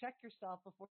able to check yourself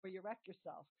before you wreck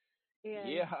yourself. And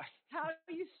how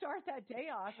do you start that day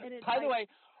off? And it's, by the way,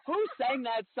 who sang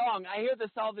that song? I hear this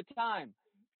all the time.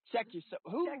 Check yourself.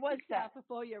 Who was that?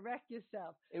 Before you wreck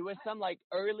yourself. It was some like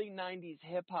early 90s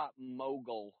hip hop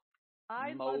mogul.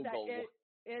 I love that.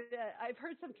 I've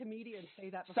heard some comedians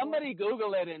say that before. Somebody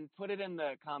Google it and put it in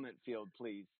the comment field,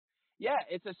 please. Yeah,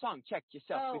 it's a song. Check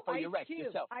yourself before you wreck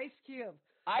yourself. Ice Cube.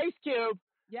 Ice Cube.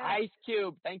 Yeah. Ice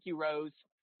Cube. Thank you, Rose.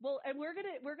 Well, and we're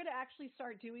gonna actually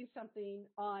start doing something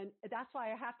on. That's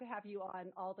why I have to have you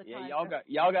on all the time. Yeah,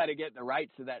 y'all got to get the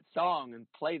rights to that song and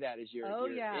play that as your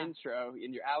intro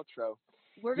and your outro.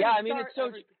 It's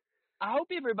so. I hope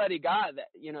everybody got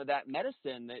that. That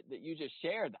medicine that you just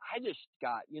shared. I just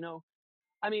got.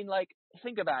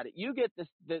 Think about it. You get this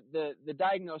the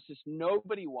diagnosis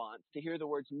nobody wants, to hear the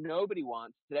words nobody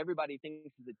wants, that everybody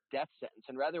thinks is a death sentence,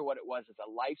 and rather what it was is a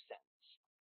life sentence.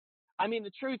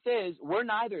 The truth is, we're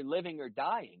neither living or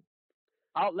dying.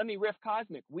 Let me riff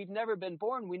cosmic. We've never been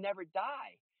born. We never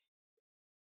die.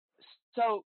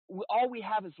 So all we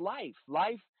have is life.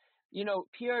 Life,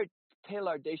 Pierre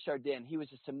Teilhard de Chardin, he was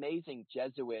this amazing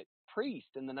Jesuit priest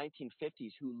in the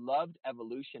 1950s who loved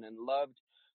evolution and loved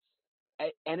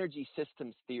energy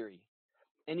systems theory.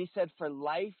 And he said, for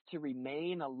life to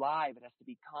remain alive, it has to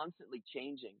be constantly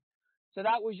changing. So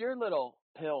that was your little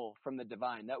pill from the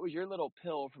divine. That was your little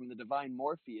pill from the divine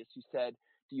Morpheus, who said,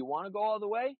 do you want to go all the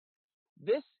way?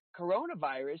 This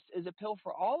coronavirus is a pill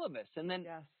for all of us. And then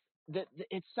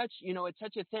it's such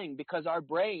a thing, because our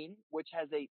brain, which has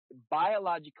a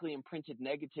biologically imprinted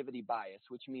negativity bias,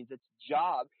 which means its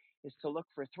job is to look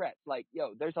for threats. Like,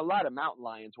 there's a lot of mountain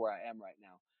lions where I am right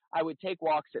now. I would take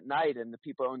walks at night, and the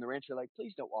people who own the ranch are like,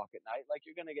 please don't walk at night. Like,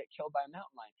 you're going to get killed by a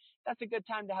mountain lion. That's a good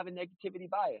time to have a negativity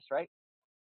bias, right?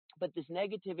 But this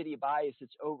negativity bias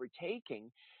it's overtaking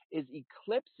is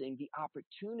eclipsing the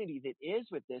opportunity that is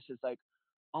with this. Is like,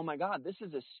 oh my God, this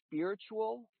is a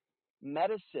spiritual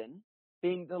medicine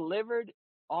being delivered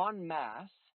en masse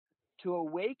to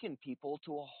awaken people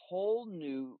to a whole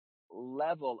new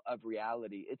level of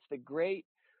reality.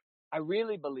 I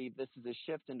really believe this is a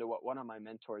shift into what one of my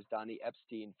mentors, Donnie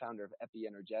Epstein, founder of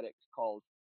Epienergetics, calls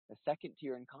a second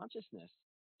tier in consciousness.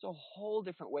 It's a whole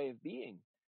different way of being.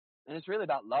 And it's really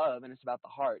about love, and it's about the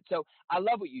heart. So I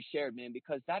love what you shared, man,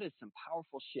 because that is some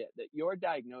powerful shit, that your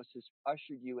diagnosis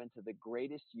ushered you into the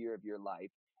greatest year of your life.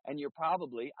 And you're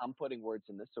probably, I'm putting words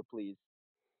in this, so please,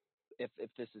 if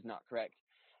this is not correct,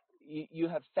 you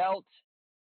have felt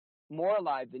more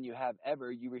alive than you have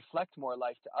ever. You reflect more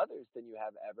life to others than you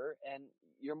have ever. And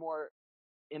you're more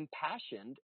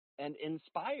impassioned and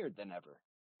inspired than ever.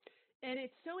 And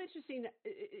it's so interesting.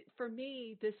 For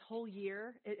me, this whole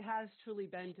year, it has truly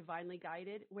been divinely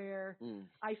guided, where Mm.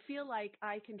 I feel like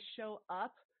I can show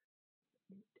up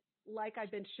like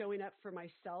I've been showing up for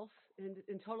myself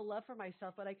in total love for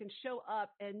myself, but I can show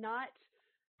up and not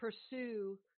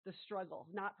pursue the struggle,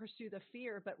 not pursue the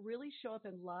fear, but really show up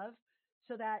in love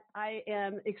so that I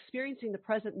am experiencing the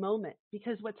present moment.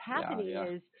 Because what's Yeah, happening yeah.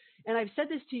 is, and I've said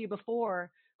this to you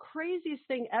before, craziest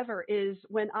thing ever is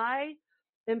when I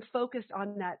am focused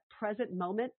on that present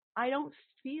moment, I don't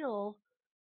feel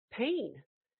pain.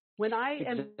 When I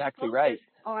am Exactly right.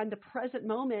 focused on the present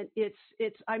moment,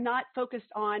 I'm not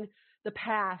focused on the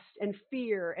past and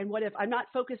fear and what if. I'm not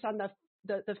focused on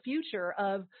the future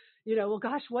of, well,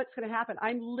 gosh, what's going to happen?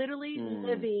 I'm literally Mm.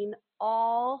 living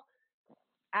all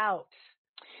out.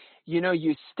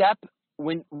 You step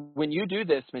when you do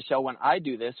this, Michelle, when I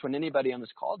do this, when anybody on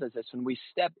this call does this, when we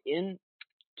step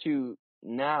into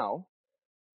now,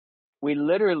 we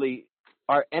literally,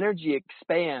 our energy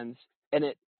expands and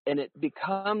it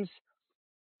becomes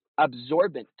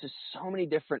absorbent to so many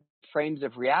different frames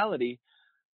of reality,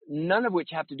 none of which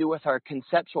have to do with our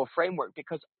conceptual framework,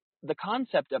 because the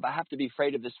concept of I have to be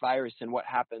afraid of this virus and what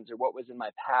happens or what was in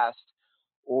my past,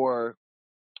 or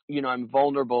I'm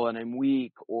vulnerable and I'm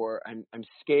weak, or I'm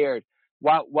scared.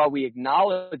 While we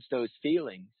acknowledge those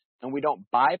feelings and we don't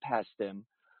bypass them,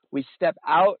 we step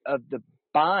out of the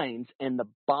binds and the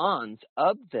bonds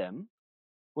of them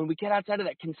when we get outside of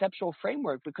that conceptual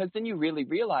framework, because then you really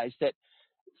realize that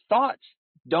thoughts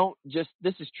don't just,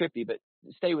 this is trippy, but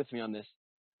stay with me on this.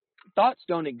 Thoughts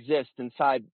don't exist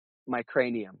inside my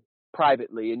cranium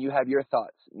privately, and you have your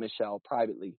thoughts, Michelle,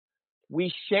 privately.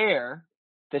 We share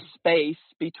the space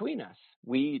between us.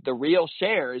 The real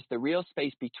share is the real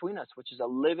space between us, which is a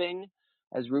living,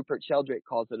 as Rupert Sheldrake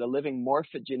calls it, a living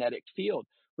morphogenetic field,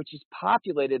 which is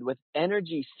populated with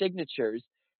energy signatures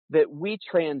that we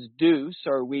transduce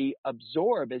or we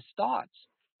absorb as thoughts.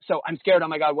 So I'm scared. Oh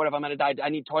my God, what if I'm going to die? I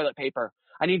need toilet paper.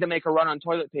 I need to make a run on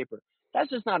toilet paper. That's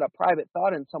just not a private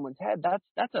thought in someone's head.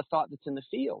 That's a thought that's in the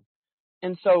field.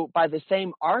 And so by the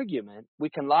same argument, we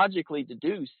can logically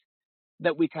deduce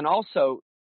that we can also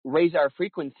raise our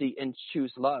frequency and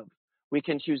choose love. We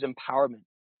can choose empowerment.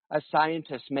 A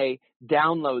scientist may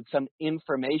download some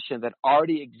information that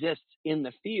already exists in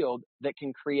the field that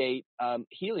can create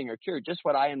healing or cure, just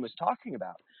what Ian was talking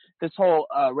about. This whole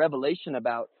revelation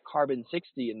about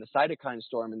carbon-60 and the cytokine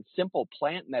storm and simple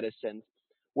plant medicines,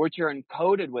 which are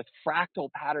encoded with fractal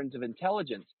patterns of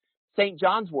intelligence. St.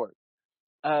 John's wort,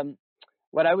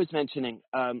 what I was mentioning,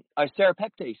 are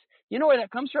serapeptase. You know where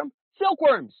that comes from?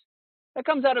 Silkworms. That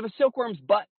comes out of a silkworm's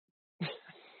butt.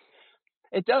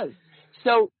 It does.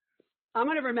 So I'm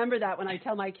going to remember that when I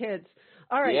tell my kids.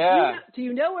 All right, yeah, do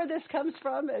you know where this comes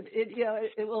from?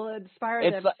 It will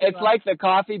inspire them. it's like the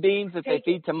coffee beans that they take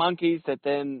feed to monkeys that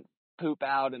then poop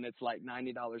out, and it's like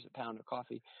 $90 a pound of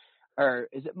coffee. Or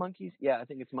is it monkeys? Yeah, I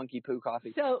think it's monkey poo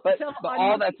coffee. But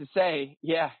all that to say,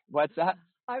 yeah, what's that?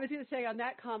 I was going to say on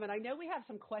that comment, I know we have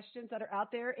some questions that are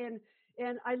out there,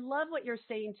 and I love what you're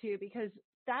saying too, because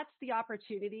that's the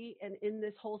opportunity, and in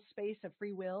this whole space of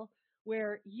free will,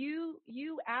 where you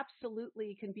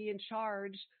absolutely can be in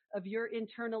charge of your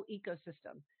internal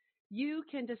ecosystem. You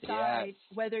can decide Yes.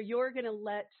 whether you're going to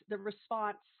let the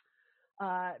response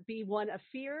be one of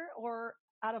fear or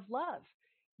out of love.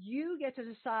 You get to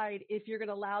decide if you're going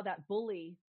to allow that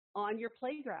bully on your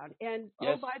playground. And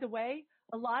Yes. oh, by the way,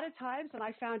 a lot of times when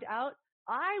I found out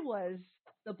I was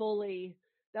the bully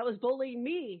that was bullying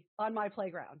me on my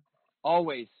playground.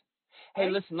 Always. Hey,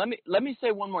 Right? listen, let me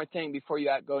say one more thing before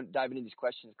you go and dive into these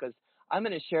questions, because I'm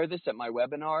going to share this at my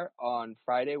webinar on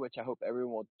Friday, which I hope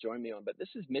everyone will join me on. But this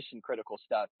is mission critical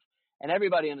stuff, and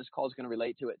everybody on this call is going to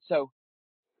relate to it. So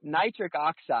nitric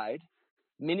oxide,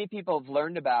 many people have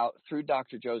learned about through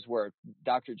Dr. Joe's work.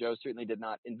 Dr. Joe certainly did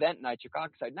not invent nitric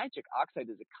oxide. Nitric oxide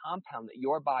is a compound that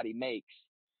your body makes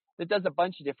that does a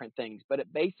bunch of different things, but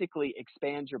it basically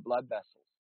expands your blood vessels.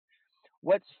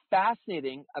 What's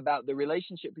fascinating about the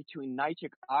relationship between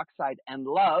nitric oxide and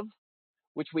love,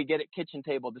 which we get at kitchen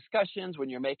table discussions, when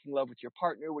you're making love with your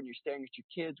partner, when you're staring at your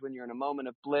kids, when you're in a moment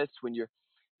of bliss, when you're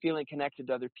feeling connected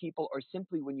to other people, or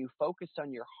simply when you focus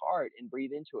on your heart and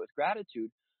breathe into it with gratitude,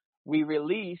 we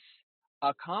release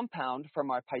a compound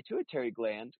from our pituitary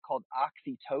gland called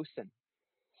oxytocin.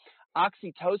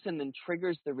 Oxytocin then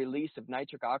triggers the release of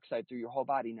nitric oxide through your whole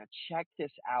body. Now check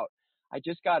this out. I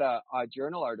just got a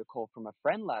journal article from a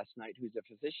friend last night who's a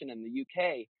physician in the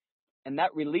UK, and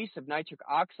that release of nitric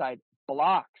oxide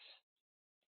blocks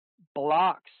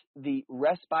the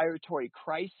respiratory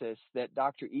crisis that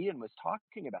Dr. Ian was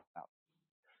talking about.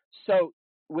 So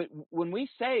when we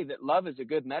say that love is a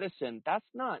good medicine, that's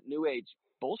not New Age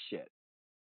bullshit.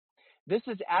 This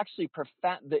is actually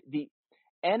profound. The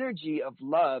energy of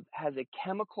love has a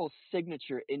chemical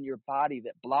signature in your body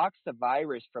that blocks the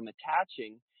virus from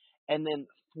attaching and then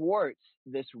thwarts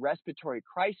this respiratory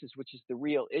crisis, which is the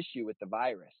real issue with the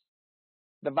virus.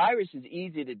 The virus is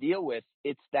easy to deal with.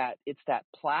 It's that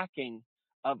plaquing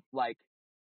of like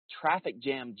traffic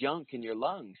jam junk in your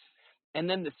lungs. And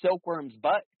then the silkworm's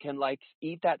butt can like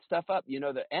eat that stuff up. You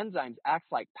know, the enzymes acts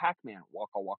like Pac-Man,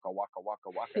 waka, waka, waka,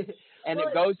 waka, waka. And Well,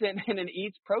 it goes in and it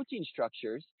eats protein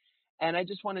structures. And I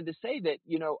just wanted to say that,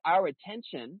 you know, our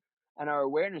attention and our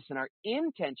awareness and our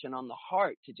intention on the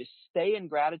heart to just stay in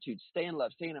gratitude, stay in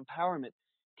love, stay in empowerment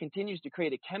continues to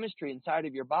create a chemistry inside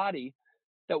of your body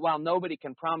that while nobody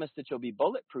can promise that you'll be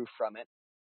bulletproof from it,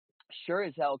 sure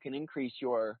as hell can increase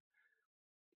your,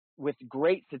 with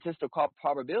great statistical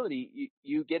probability,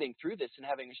 you getting through this and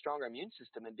having a stronger immune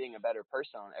system and being a better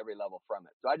person on every level from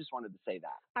it. So I just wanted to say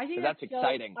that. I think that's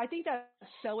exciting. I think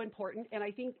that's so important. And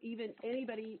I think even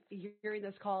anybody hearing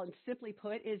this call, and simply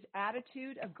put, is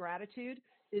attitude of gratitude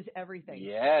is everything.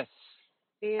 Yes.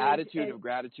 And attitude of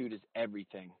gratitude is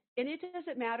everything. And it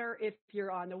doesn't matter if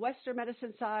you're on the Western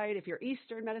medicine side, if you're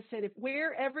Eastern medicine, if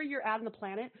wherever you're at on the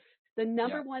planet, the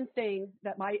number one thing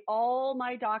that all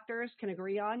my doctors can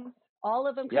agree on, all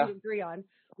of them can agree on,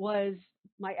 was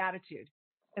my attitude.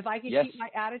 If I could keep my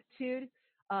attitude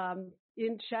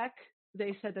in check,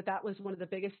 they said that was one of the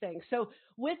biggest things. So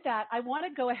with that, I want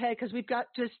to go ahead because we've got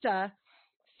just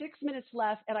 6 minutes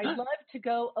left, and I'd love to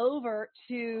go over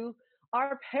to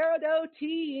our Peridot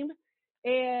team.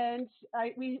 And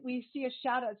we see a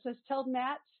shout out. It says, tell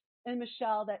Matt and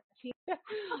Michelle that team.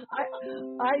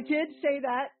 I did say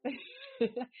that.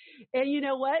 And you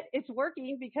know what? It's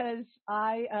working because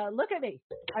look at me.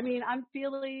 I mean, I'm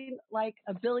feeling like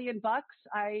 $1 billion.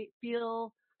 I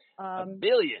feel $1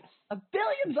 billion. $1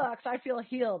 billion. I feel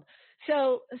healed.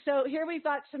 So here we've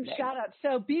got some shout outs.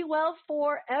 So Be Well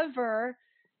Forever.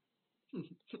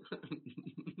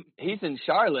 He's in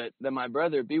Charlotte. Then my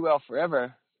brother, Be Well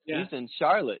Forever. Yeah. He's in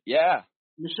Charlotte. Yeah.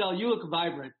 Michelle, you look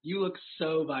vibrant. You look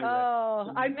so vibrant.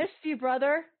 Oh, I missed you,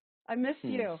 brother. I missed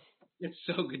you. It's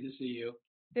so good to see you.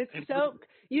 It's so,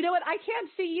 you know what? I can't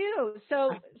see you.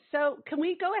 So can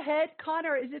we go ahead,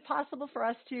 Connor? Is it possible for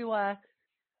us to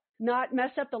not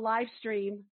mess up the live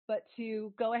stream, but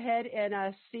to go ahead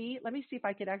and see? Let me see if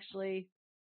I could actually.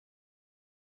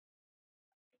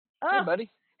 Oh, hey,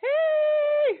 buddy.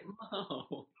 Hey.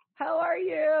 Whoa. How are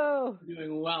you?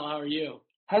 Doing well. How are you?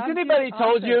 Has anybody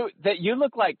told you that you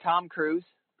look like Tom Cruise?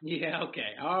 Yeah.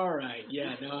 Okay. All right.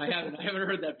 Yeah. No, I haven't. I haven't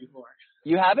heard that before.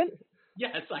 You haven't?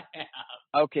 Yes, I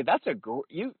have. Okay, that's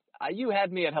you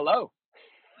had me at hello.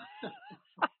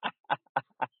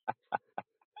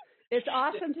 It's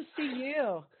awesome to see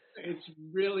you. It's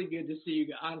really good to see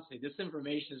you. Honestly, this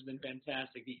information has been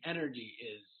fantastic. The energy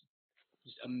is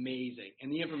just amazing,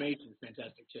 and the information is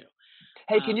fantastic too.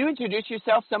 Hey, can you introduce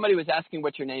yourself? Somebody was asking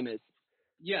what your name is.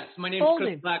 Yes, my name is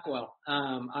Chris Blackwell.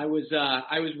 I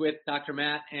was with Dr.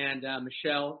 Matt and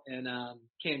Michelle in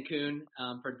Cancun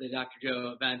for the Dr.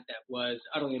 Joe event that was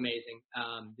utterly amazing.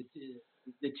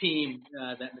 The team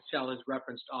that Michelle has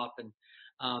referenced often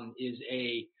is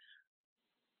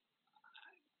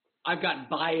I've got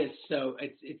bias, so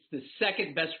it's the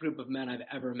second best group of men I've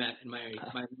ever met in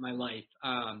my life.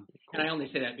 And I only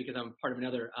say that because I'm part of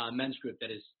another men's group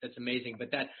that's amazing. But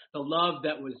that the love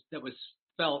that was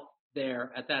felt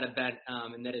there at that event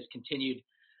and that has continued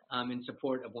in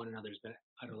support of one another has been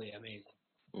utterly amazing.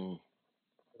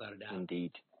 Without a doubt.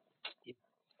 Indeed. Yeah.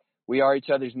 We are each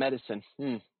other's medicine.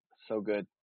 So good.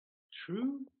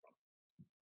 True.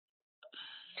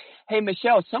 Hey,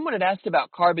 Michelle, someone had asked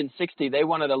about carbon-60. They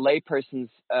wanted a layperson's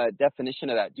definition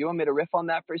of that. Do you want me to riff on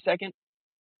that for a second?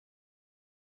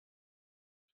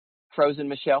 Frozen,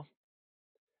 Michelle.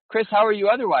 Chris, how are you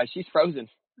otherwise? She's frozen.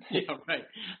 Yeah, right.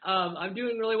 I'm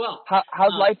doing really well.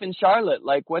 How's life in Charlotte?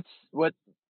 Like,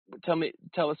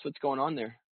 tell us what's going on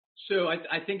there. So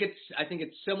I think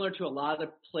it's similar to a lot of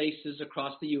the places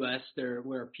across the U.S.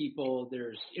 where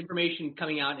there's information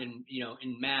coming out in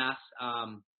mass,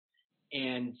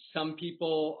 and some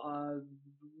people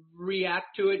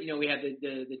react to it. We have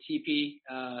the TP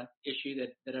issue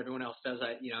that everyone else does.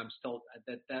 I'm still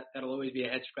that'll always be a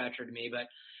head scratcher to me, but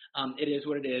it is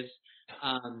what it is.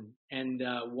 And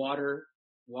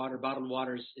bottled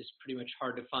water is pretty much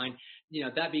hard to find.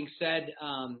 That being said,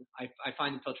 I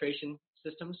find the filtration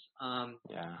systems in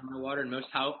the water in most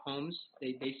homes,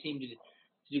 they seem to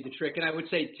do the trick. And I would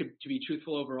say to be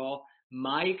truthful overall,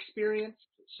 my experience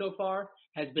so far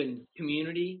has been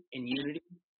community and unity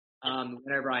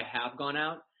whenever I have gone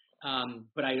out.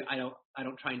 But I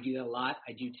don't try and do that a lot.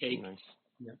 I do take, Nice.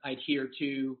 I adhere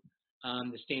to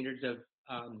the standards of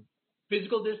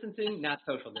physical distancing, not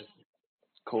social distancing.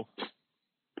 Cool.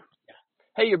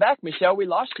 Hey, you're back, Michelle. We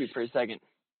lost you for a second.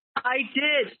 I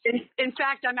did. In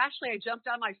fact, I jumped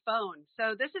on my phone.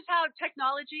 So this is how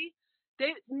technology,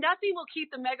 nothing will keep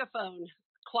the megaphone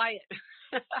quiet.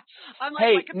 I'm like,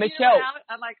 Hey, my computer Michelle. went out.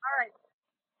 I'm like,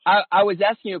 all right. I was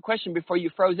asking you a question before you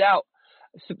froze out.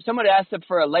 Someone asked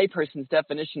for a layperson's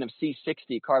definition of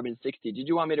C60, carbon 60. Did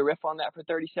you want me to riff on that for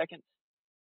 30 seconds?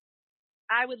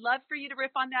 I would love for you to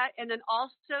riff on that, and then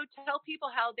also tell people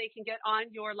how they can get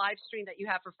on your live stream that you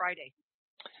have for Friday.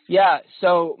 Yeah,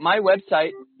 so my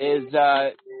website is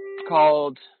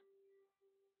called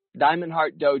Diamond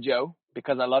Heart Dojo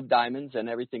because I love diamonds and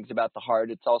everything's about the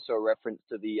heart. It's also a reference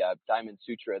to the Diamond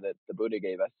Sutra that the Buddha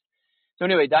gave us. So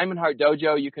anyway, Diamond Heart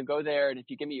Dojo, you can go there, and if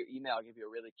you give me your email, I'll give you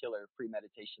a really killer free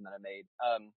meditation that I made.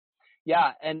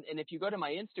 Yeah, and if you go to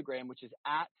my Instagram, which is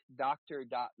at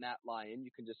dr.mattlyon,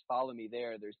 you can just follow me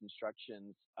there. There's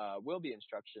instructions, will be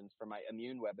instructions for my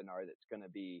immune webinar that's going to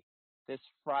be this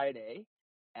Friday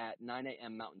at 9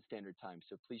 a.m. Mountain Standard Time.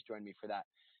 So please join me for that.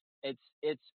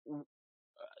 It's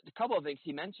a couple of things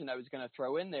he mentioned I was going to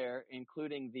throw in there,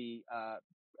 including the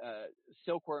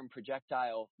silkworm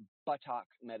projectile buttock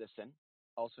medicine,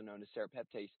 also known as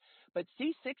serapeptase. But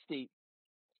C60,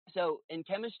 so in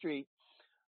chemistry,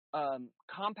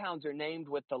 compounds are named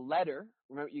with the letter.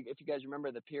 Remember, if you guys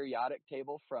remember the periodic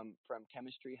table from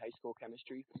chemistry, high school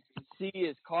chemistry, C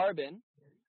is carbon.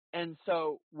 And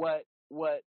so what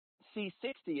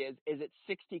C60 is it's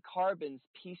 60 carbons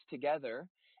pieced together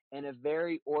in a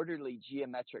very orderly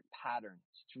geometric pattern.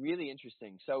 It's really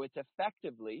interesting. So it's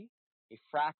effectively a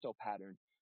fractal pattern.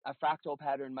 A fractal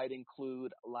pattern might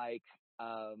include like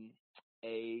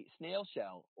a snail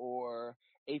shell or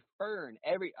a fern,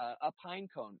 a pine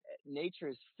cone. Nature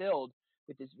is filled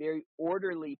with this very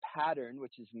orderly pattern,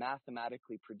 which is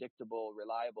mathematically predictable,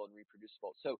 reliable, and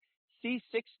reproducible. So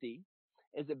C60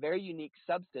 is a very unique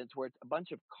substance where it's a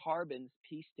bunch of carbons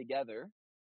pieced together,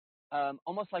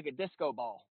 almost like a disco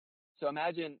ball. So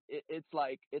imagine it's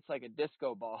like a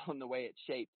disco ball in the way it's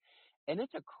shaped, and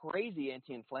it's a crazy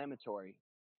anti-inflammatory.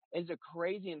 It's a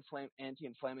crazy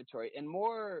anti-inflammatory, and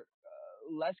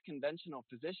less conventional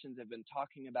physicians have been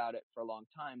talking about it for a long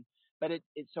time. But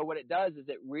so what it does is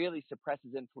it really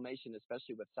suppresses inflammation,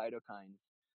 especially with cytokines.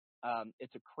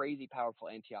 It's a crazy powerful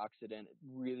antioxidant. It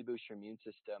really boosts your immune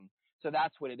system. So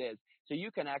that's what it is. So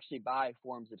you can actually buy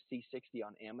forms of C60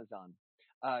 on Amazon.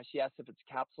 She asked if it's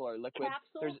capsule or liquid.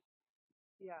 Capsule?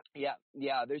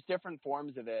 Yeah. There's different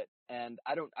forms of it, and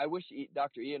I wish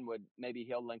Dr. Ian would. Maybe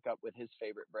he'll link up with his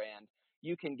favorite brand.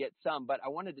 You can get some, but I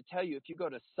wanted to tell you, if you go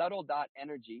to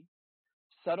subtle.energy,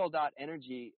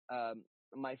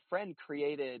 my friend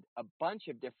created a bunch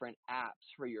of different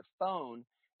apps for your phone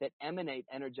that emanate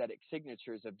energetic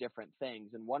signatures of different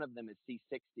things, and one of them is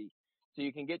C60. So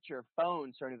you can get your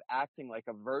phone sort of acting like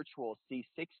a virtual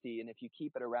C60, and if you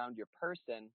keep it around your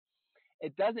person,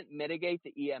 it doesn't mitigate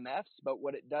the EMFs, but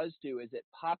what it does do is it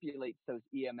populates those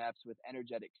EMFs with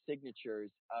energetic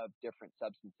signatures of different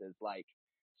substances like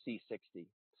C60.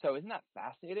 So isn't that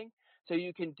fascinating? So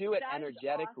you can do it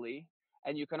energetically, awesome.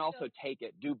 And you can also take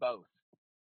it, do both.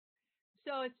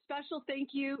 So it's special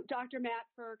thank you, Dr. Matt,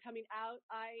 for coming out.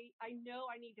 I know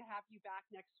I need to have you back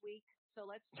next week, so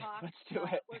let's talk. Let's do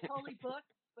it. We're totally booked,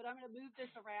 but I'm going to move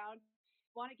this around.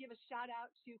 Want to give a shout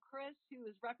out to Chris, who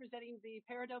is representing the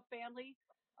Peridot family,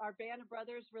 our band of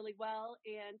brothers, really well.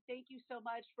 And thank you so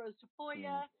much, Rose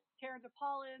Tafoya, Karen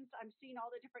DePaulins. I'm seeing all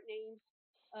the different names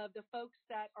of the folks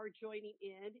that are joining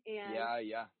in. And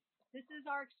yeah. This is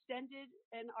our extended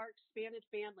and our expanded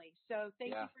family. So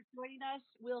thank you for joining us.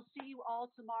 We'll see you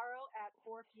all tomorrow at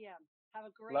 4 p.m. Have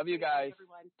a great Love you guys. Night,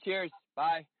 everyone. Cheers.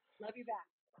 Bye. Love you back.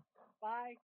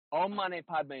 Bye. Om Mani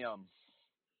Padme Hum.